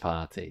swingers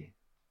party.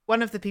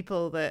 One of the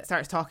people that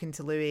starts talking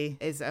to Louis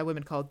is a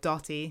woman called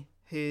Dottie,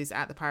 who's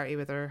at the party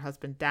with her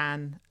husband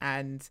Dan.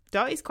 And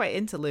Dottie's quite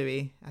into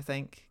Louis, I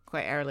think,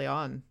 quite early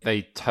on.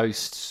 They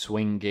toast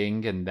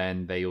swinging, and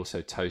then they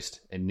also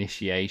toast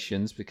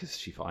initiations because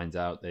she finds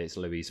out that it's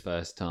Louis'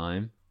 first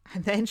time.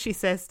 And then she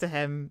says to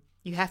him,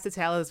 you have to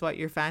tell us what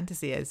your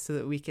fantasy is so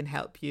that we can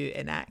help you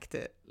enact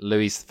it.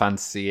 Louis'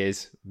 fantasy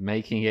is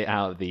making it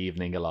out of the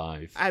evening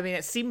alive. I mean,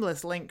 it's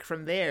seamless link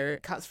from there.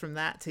 Cuts from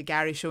that to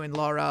Gary showing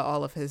Laura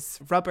all of his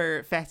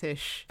rubber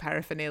fetish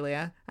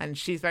paraphernalia, and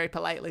she's very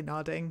politely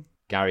nodding.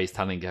 Gary's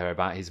telling her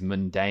about his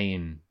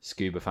mundane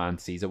scuba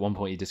fantasies. At one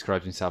point, he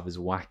describes himself as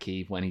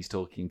wacky when he's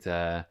talking to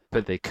her.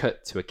 But they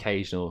cut to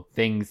occasional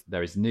things.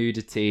 There is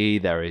nudity,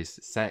 there is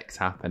sex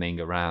happening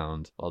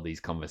around while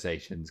these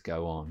conversations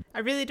go on.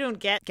 I really don't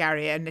get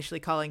Gary initially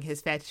calling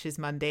his fetishes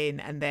mundane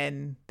and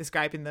then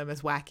describing them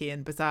as wacky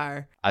and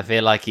bizarre. I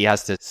feel like he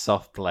has to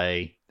soft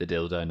play the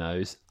dildo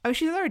nose. Oh,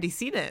 she's already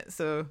seen it,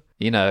 so...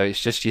 You know,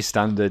 it's just your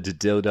standard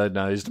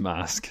dildo-nosed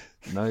mask.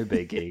 No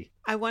biggie.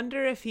 I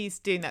wonder if he's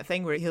doing that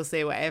thing where he'll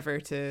say whatever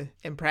to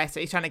impress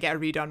her. He's trying to get a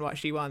read on what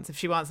she wants. If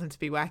she wants him to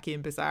be wacky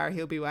and bizarre,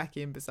 he'll be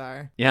wacky and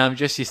bizarre. Yeah, I'm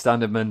just your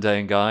standard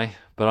mundane guy,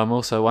 but I'm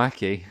also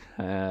wacky.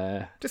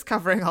 Just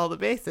covering all the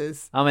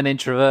bases. I'm an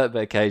introvert,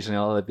 but occasionally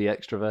I'll be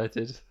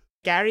extroverted.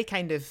 Gary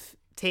kind of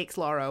takes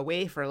Laura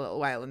away for a little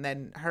while, and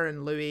then her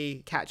and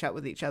Louis catch up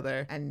with each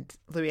other, and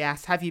Louis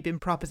asks, have you been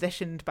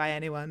propositioned by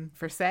anyone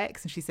for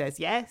sex? And she says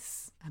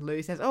yes, and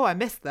Louis says, oh, I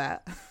missed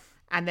that.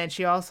 And then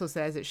she also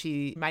says that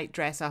she might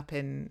dress up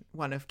in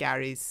one of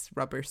Gary's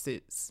rubber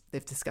suits.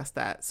 They've discussed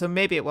that. So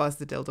maybe it was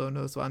the dildo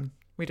nose one.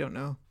 We don't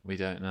know. We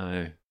don't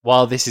know.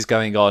 While this is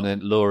going on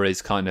and Laura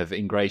is kind of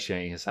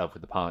ingratiating herself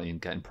with the party and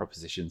getting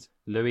propositions,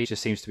 Louis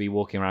just seems to be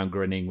walking around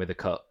grinning with a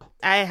cup.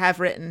 I have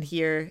written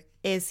here,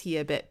 is he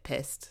a bit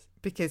pissed?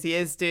 Because he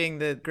is doing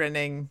the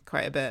grinning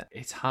quite a bit.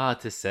 It's hard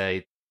to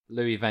say.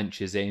 Louis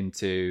ventures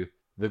into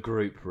the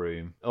group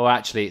room, or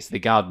actually it's the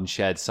garden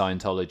shed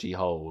Scientology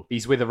hole.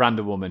 He's with a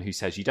random woman who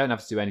says you don't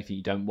have to do anything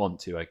you don't want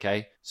to,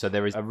 okay? So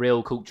there is a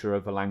real culture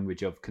of a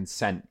language of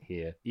consent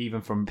here,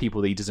 even from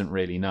people that he doesn't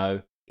really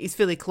know. He's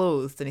fully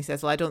clothed, and he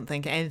says, well, I don't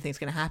think anything's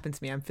going to happen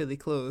to me. I'm fully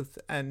clothed.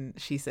 And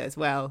she says,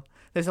 well,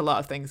 there's a lot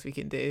of things we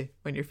can do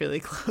when you're fully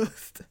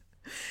clothed.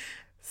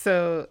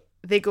 So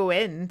they go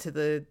into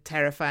the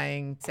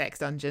terrifying sex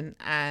dungeon,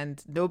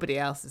 and nobody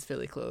else is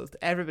fully clothed.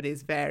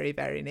 Everybody's very,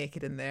 very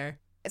naked in there.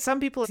 Some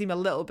people seem a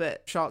little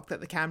bit shocked that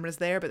the camera's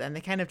there, but then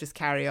they kind of just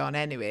carry on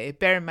anyway.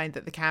 Bear in mind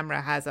that the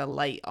camera has a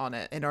light on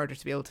it in order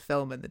to be able to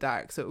film in the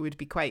dark, so it would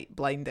be quite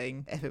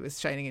blinding if it was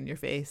shining in your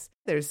face.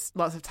 There's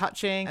lots of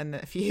touching and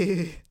a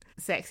few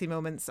sexy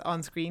moments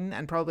on screen,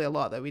 and probably a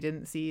lot that we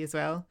didn't see as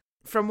well.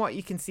 From what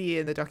you can see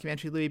in the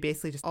documentary, Louis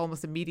basically just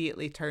almost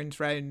immediately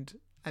turns round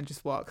and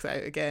just walks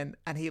out again,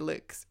 and he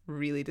looks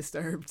really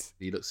disturbed.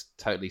 He looks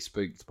totally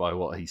spooked by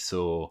what he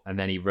saw, and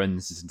then he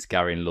runs into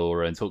Gary and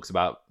Laura and talks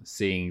about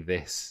seeing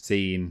this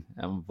scene,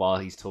 and while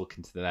he's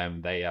talking to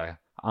them, they are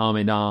arm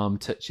in arm,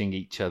 touching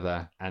each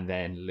other, and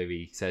then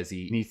Louis says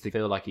he needs to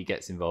feel like he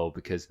gets involved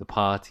because the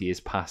party is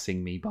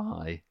passing me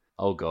by.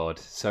 Oh God,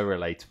 so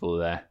relatable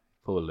there.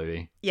 Poor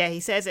Louis. Yeah, he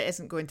says it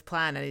isn't going to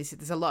plan, and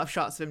there's a lot of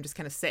shots of him just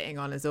kind of sitting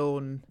on his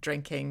own,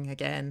 drinking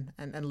again,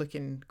 and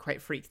looking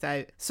quite freaked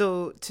out.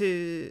 So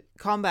to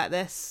combat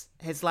this,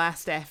 his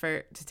last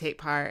effort to take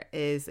part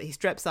is that he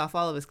strips off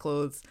all of his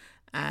clothes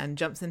and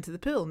jumps into the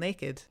pool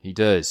naked. He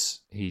does.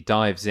 He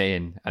dives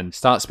in and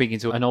starts speaking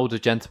to an older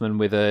gentleman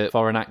with a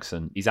foreign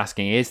accent. He's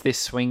asking, is this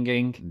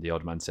swinging? And the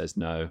old man says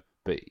no.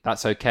 But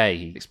that's okay.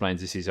 He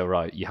explains this is all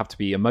right. You have to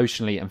be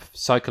emotionally and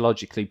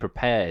psychologically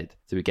prepared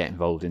to get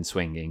involved in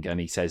swinging. And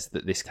he says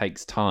that this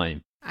takes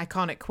time.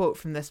 Iconic quote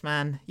from this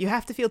man. You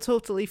have to feel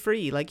totally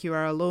free, like you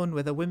are alone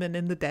with a woman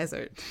in the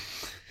desert.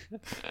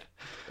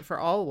 For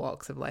all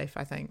walks of life,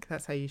 I think.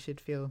 That's how you should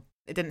feel.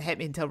 It didn't hit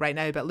me until right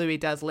now, but Louis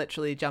does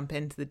literally jump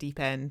into the deep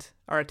end,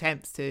 or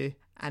attempts to,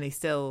 and he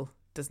still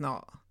does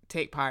not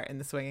take part in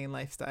the swinging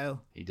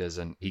lifestyle. He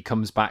doesn't. He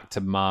comes back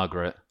to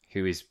Margaret,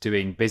 who is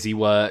doing busy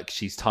work.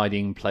 She's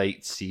tidying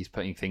plates, she's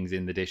putting things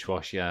in the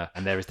dishwasher,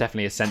 and there is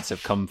definitely a sense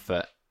of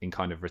comfort in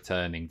kind of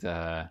returning to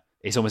her.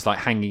 It's almost like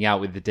hanging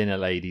out with the dinner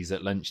ladies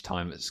at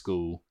lunchtime at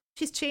school.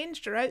 She's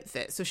changed her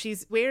outfit, so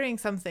she's wearing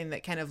something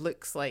that kind of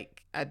looks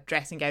like a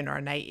dressing gown or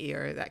a nightie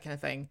or that kind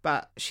of thing,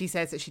 but she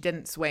says that she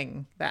didn't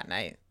swing that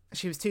night.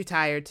 She was too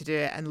tired to do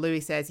it, and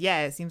Louis says,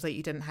 yeah, it seems like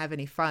you didn't have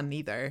any fun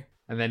either.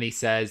 And then he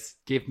says,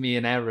 give me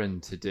an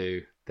errand to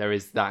do. There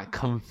is that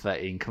comfort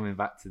in coming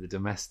back to the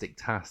domestic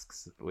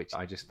tasks, which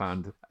I just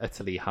found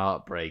utterly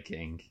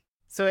heartbreaking.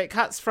 So it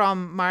cuts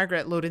from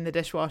Margaret loading the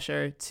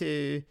dishwasher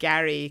to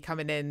Gary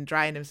coming in,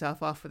 drying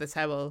himself off with a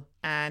towel.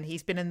 And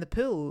he's been in the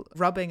pool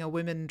rubbing a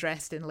woman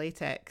dressed in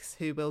latex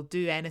who will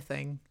do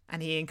anything.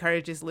 And he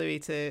encourages Louis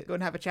to go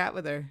and have a chat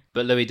with her.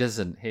 But Louis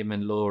doesn't. Him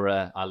and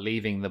Laura are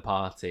leaving the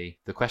party.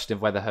 The question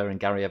of whether her and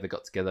Gary ever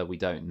got together, we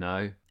don't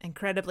know.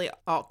 Incredibly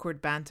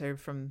awkward banter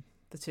from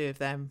the two of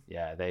them.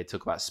 Yeah, they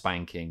talk about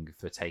spanking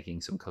for taking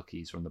some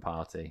cookies from the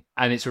party.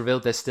 And it's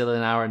revealed there's still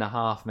an hour and a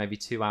half, maybe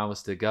 2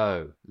 hours to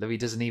go. Louis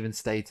doesn't even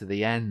stay to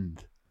the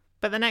end.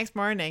 But the next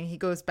morning, he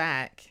goes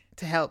back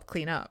to help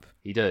clean up.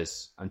 He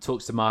does, and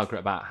talks to Margaret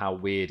about how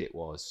weird it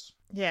was.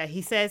 Yeah,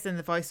 he says in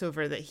the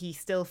voiceover that he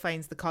still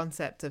finds the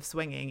concept of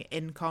swinging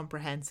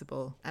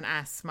incomprehensible and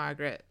asks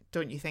Margaret,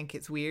 don't you think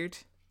it's weird?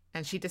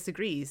 And she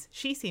disagrees.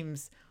 She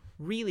seems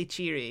really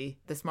cheery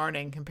this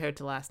morning compared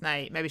to last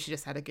night. Maybe she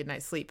just had a good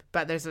night's sleep.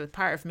 But there's a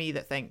part of me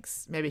that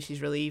thinks maybe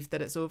she's relieved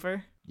that it's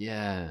over.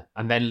 Yeah.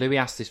 And then Louis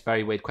asks this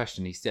very weird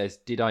question. He says,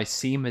 did I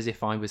seem as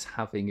if I was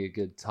having a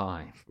good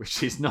time?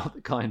 Which is not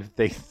the kind of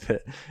thing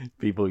that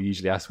people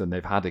usually ask when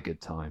they've had a good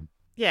time.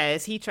 Yeah,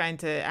 is he trying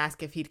to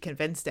ask if he'd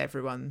convinced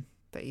everyone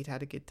that he'd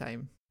had a good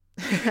time?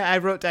 I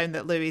wrote down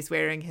that Louis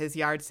wearing his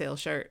yard sale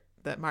shirt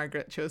that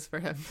Margaret chose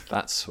for him.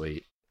 That's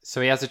sweet. So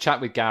he has a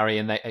chat with Gary,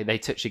 and they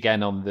touch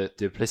again on the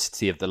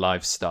duplicity of the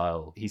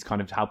lifestyle. He's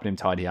kind of helping him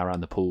tidy around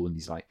the pool, and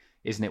he's like,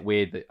 isn't it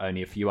weird that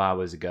only a few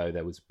hours ago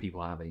there was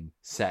people having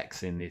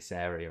sex in this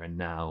area and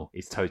now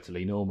it's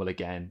totally normal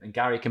again? And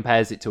Gary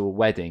compares it to a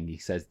wedding. He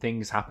says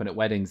things happen at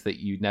weddings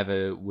that you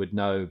never would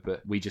know,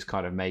 but we just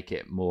kind of make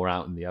it more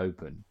out in the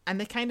open. And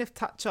they kind of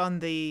touch on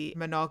the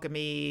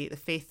monogamy, the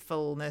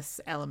faithfulness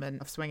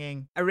element of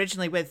swinging.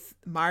 Originally with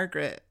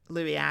Margaret,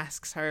 Louis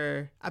asks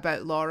her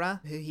about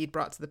Laura, who he'd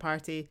brought to the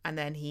party, and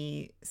then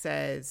he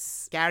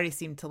says Gary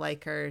seemed to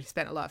like her,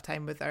 spent a lot of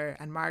time with her,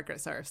 and Margaret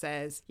sort of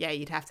says, yeah,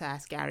 you'd have to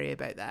ask Gary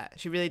about that.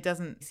 She really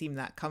doesn't seem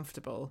that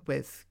comfortable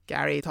with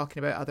Gary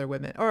talking about other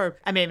women. Or,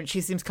 I mean,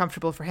 she seems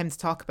comfortable for him to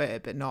talk about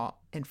it, but not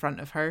in front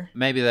of her.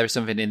 Maybe there's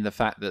something in the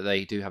fact that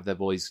they do have their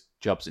boys'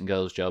 jobs and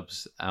girls'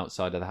 jobs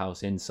outside of the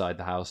house, inside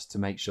the house, to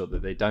make sure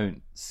that they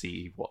don't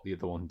see what the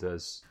other one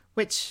does.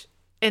 Which,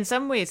 in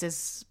some ways,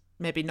 is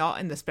maybe not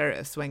in the spirit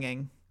of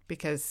swinging,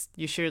 because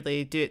you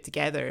surely do it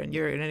together and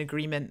you're in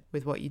agreement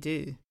with what you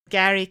do.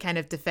 Gary kind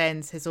of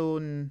defends his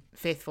own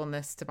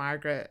faithfulness to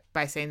Margaret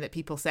by saying that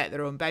people set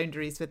their own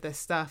boundaries with this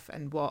stuff,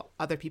 and what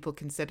other people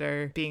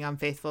consider being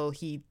unfaithful,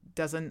 he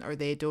doesn't, or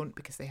they don't,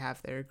 because they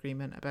have their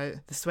agreement about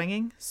the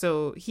swinging.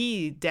 So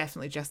he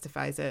definitely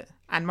justifies it.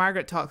 And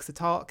Margaret talks the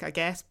talk, I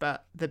guess,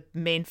 but the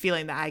main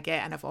feeling that I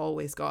get, and I've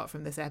always got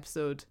from this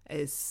episode,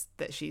 is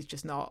that she's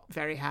just not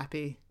very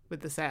happy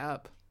with the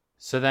setup.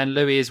 So then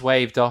Louis is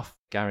waved off.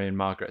 Gary and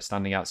Margaret are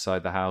standing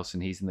outside the house,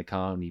 and he's in the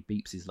car and he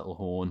beeps his little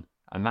horn.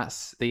 And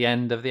that's the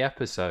end of the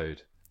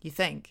episode. You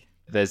think?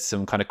 There's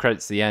some kind of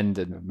credits at the end,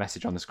 and a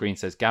message on the screen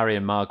says Gary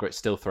and Margaret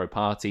still throw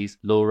parties.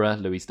 Laura,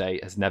 Louis'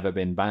 date, has never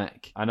been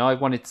back. And I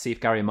wanted to see if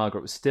Gary and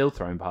Margaret were still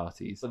throwing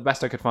parties. But the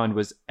best I could find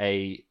was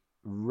a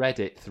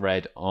Reddit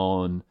thread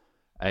on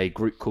a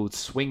group called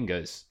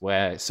Swingers,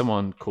 where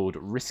someone called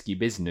Risky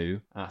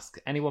Biznu asked,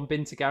 anyone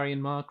been to Gary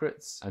and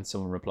Margaret's? And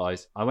someone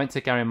replies, I went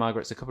to Gary and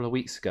Margaret's a couple of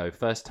weeks ago,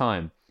 first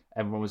time.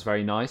 Everyone was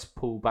very nice,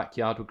 pool,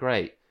 backyard were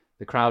great.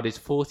 The crowd is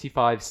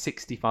 45,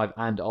 65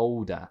 and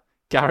older.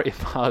 Gary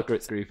and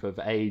Margaret's group have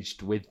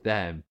aged with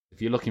them.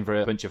 If you're looking for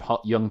a bunch of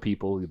hot young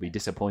people, you'll be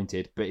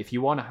disappointed. But if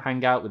you want to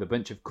hang out with a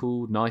bunch of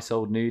cool, nice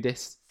old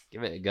nudists,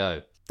 give it a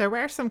go. There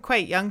were some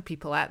quite young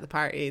people at the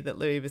party that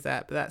Louis was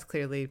at, but that's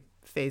clearly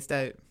phased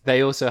out.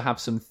 They also have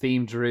some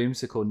themed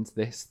rooms, according to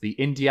this. The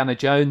Indiana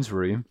Jones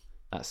room,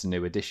 that's a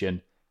new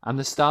addition, and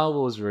the Star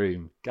Wars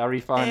room.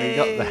 Gary finally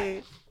got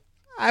there.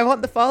 I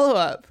want the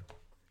follow-up.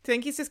 Do you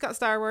think he's just got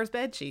Star Wars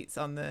bed sheets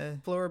on the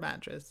floor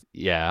mattress?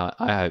 Yeah,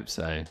 I hope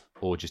so.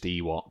 Or just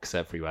Ewoks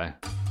everywhere.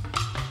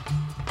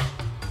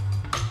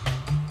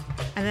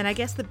 And then I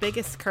guess the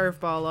biggest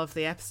curveball of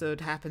the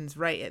episode happens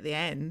right at the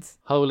end.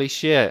 Holy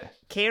shit.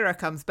 Kara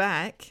comes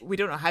back. We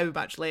don't know how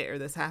much later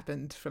this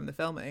happened from the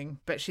filming,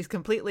 but she's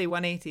completely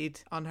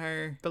 180'd on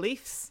her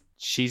beliefs.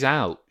 She's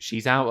out.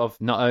 She's out of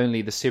not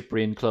only the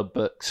Cyprian Club,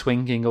 but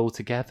swinging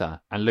altogether.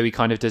 And Louis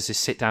kind of does this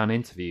sit-down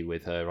interview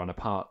with her on a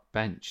park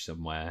bench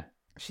somewhere.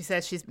 She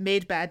says she's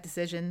made bad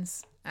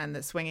decisions and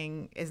that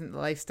swinging isn't the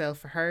lifestyle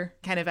for her.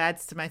 Kind of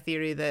adds to my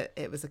theory that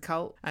it was a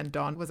cult and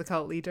Dawn was a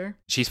cult leader.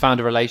 She's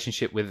found a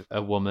relationship with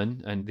a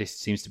woman, and this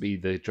seems to be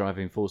the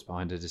driving force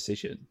behind her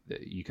decision,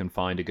 that you can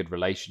find a good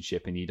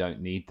relationship and you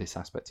don't need this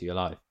aspect to your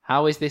life.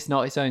 How is this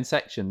not its own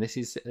section? This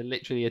is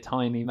literally a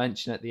tiny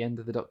mention at the end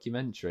of the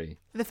documentary.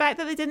 The fact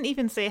that they didn't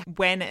even say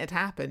when it had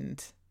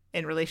happened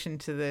in relation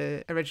to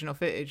the original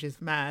footage is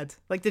mad.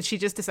 Like, did she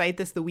just decide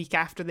this the week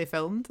after they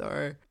filmed,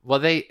 or? Well,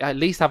 they at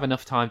least have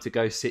enough time to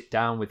go sit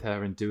down with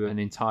her and do an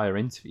entire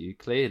interview,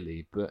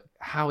 clearly. But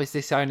how is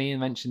this only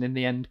mentioned in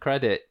the end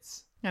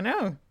credits? I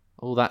know.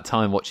 All that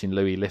time watching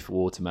Louis lift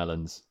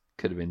watermelons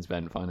could have been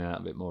spent finding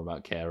out a bit more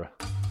about Kara.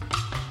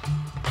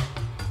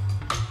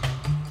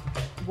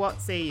 What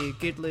say you,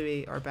 good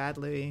Louis or bad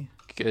Louis?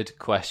 Good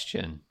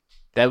question.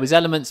 There was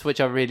elements which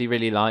I really,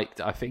 really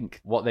liked. I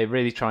think what they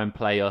really try and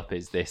play up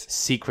is this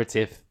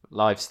secretive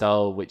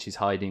lifestyle which is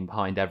hiding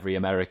behind every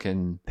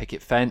American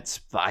picket fence,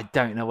 but I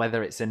don't know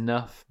whether it's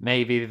enough.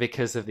 Maybe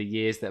because of the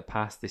years that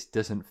passed, this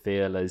doesn't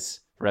feel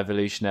as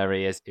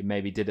revolutionary as it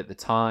maybe did at the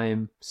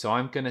time. So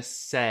I'm going to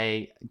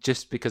say,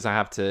 just because I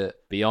have to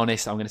be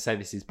honest, I'm going to say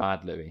this is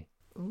bad Louis.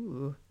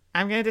 Ooh.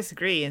 I'm going to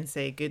disagree and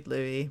say good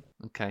Louis.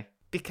 Okay.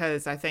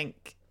 Because I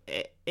think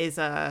it is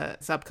a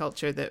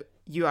subculture that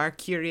you are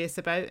curious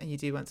about and you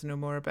do want to know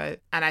more about.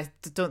 And I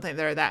don't think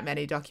there are that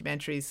many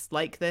documentaries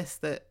like this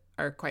that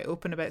are quite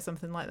open about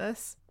something like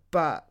this.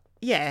 But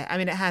yeah, I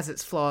mean, it has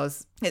its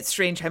flaws. It's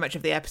strange how much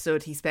of the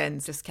episode he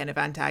spends just kind of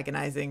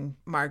antagonizing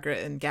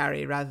Margaret and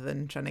Gary rather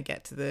than trying to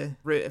get to the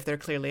root of their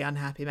clearly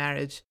unhappy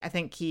marriage. I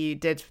think he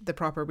did the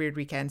proper Weird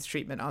Weekends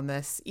treatment on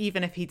this,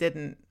 even if he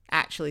didn't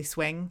actually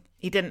swing.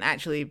 He didn't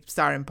actually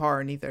star in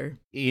porn either.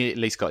 He at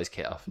least got his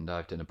kit off and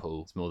dived in a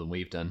pool. It's more than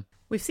we've done.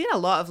 We've seen a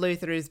lot of Louis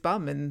Theroux's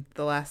bum in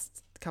the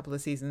last couple of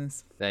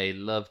seasons. They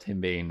loved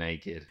him being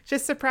naked.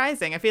 Just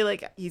surprising. I feel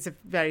like he's a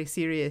very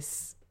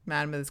serious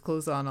man with his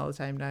clothes on all the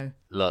time now.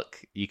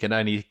 Look, you can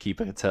only keep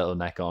a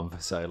turtleneck on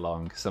for so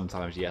long.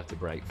 Sometimes you have to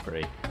break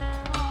free.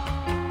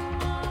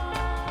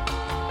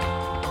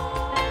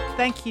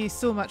 Thank you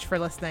so much for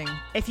listening.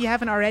 If you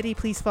haven't already,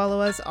 please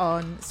follow us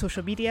on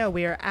social media.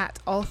 We're at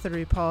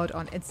AllThroughPod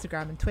on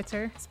Instagram and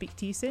Twitter. Speak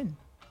to you soon.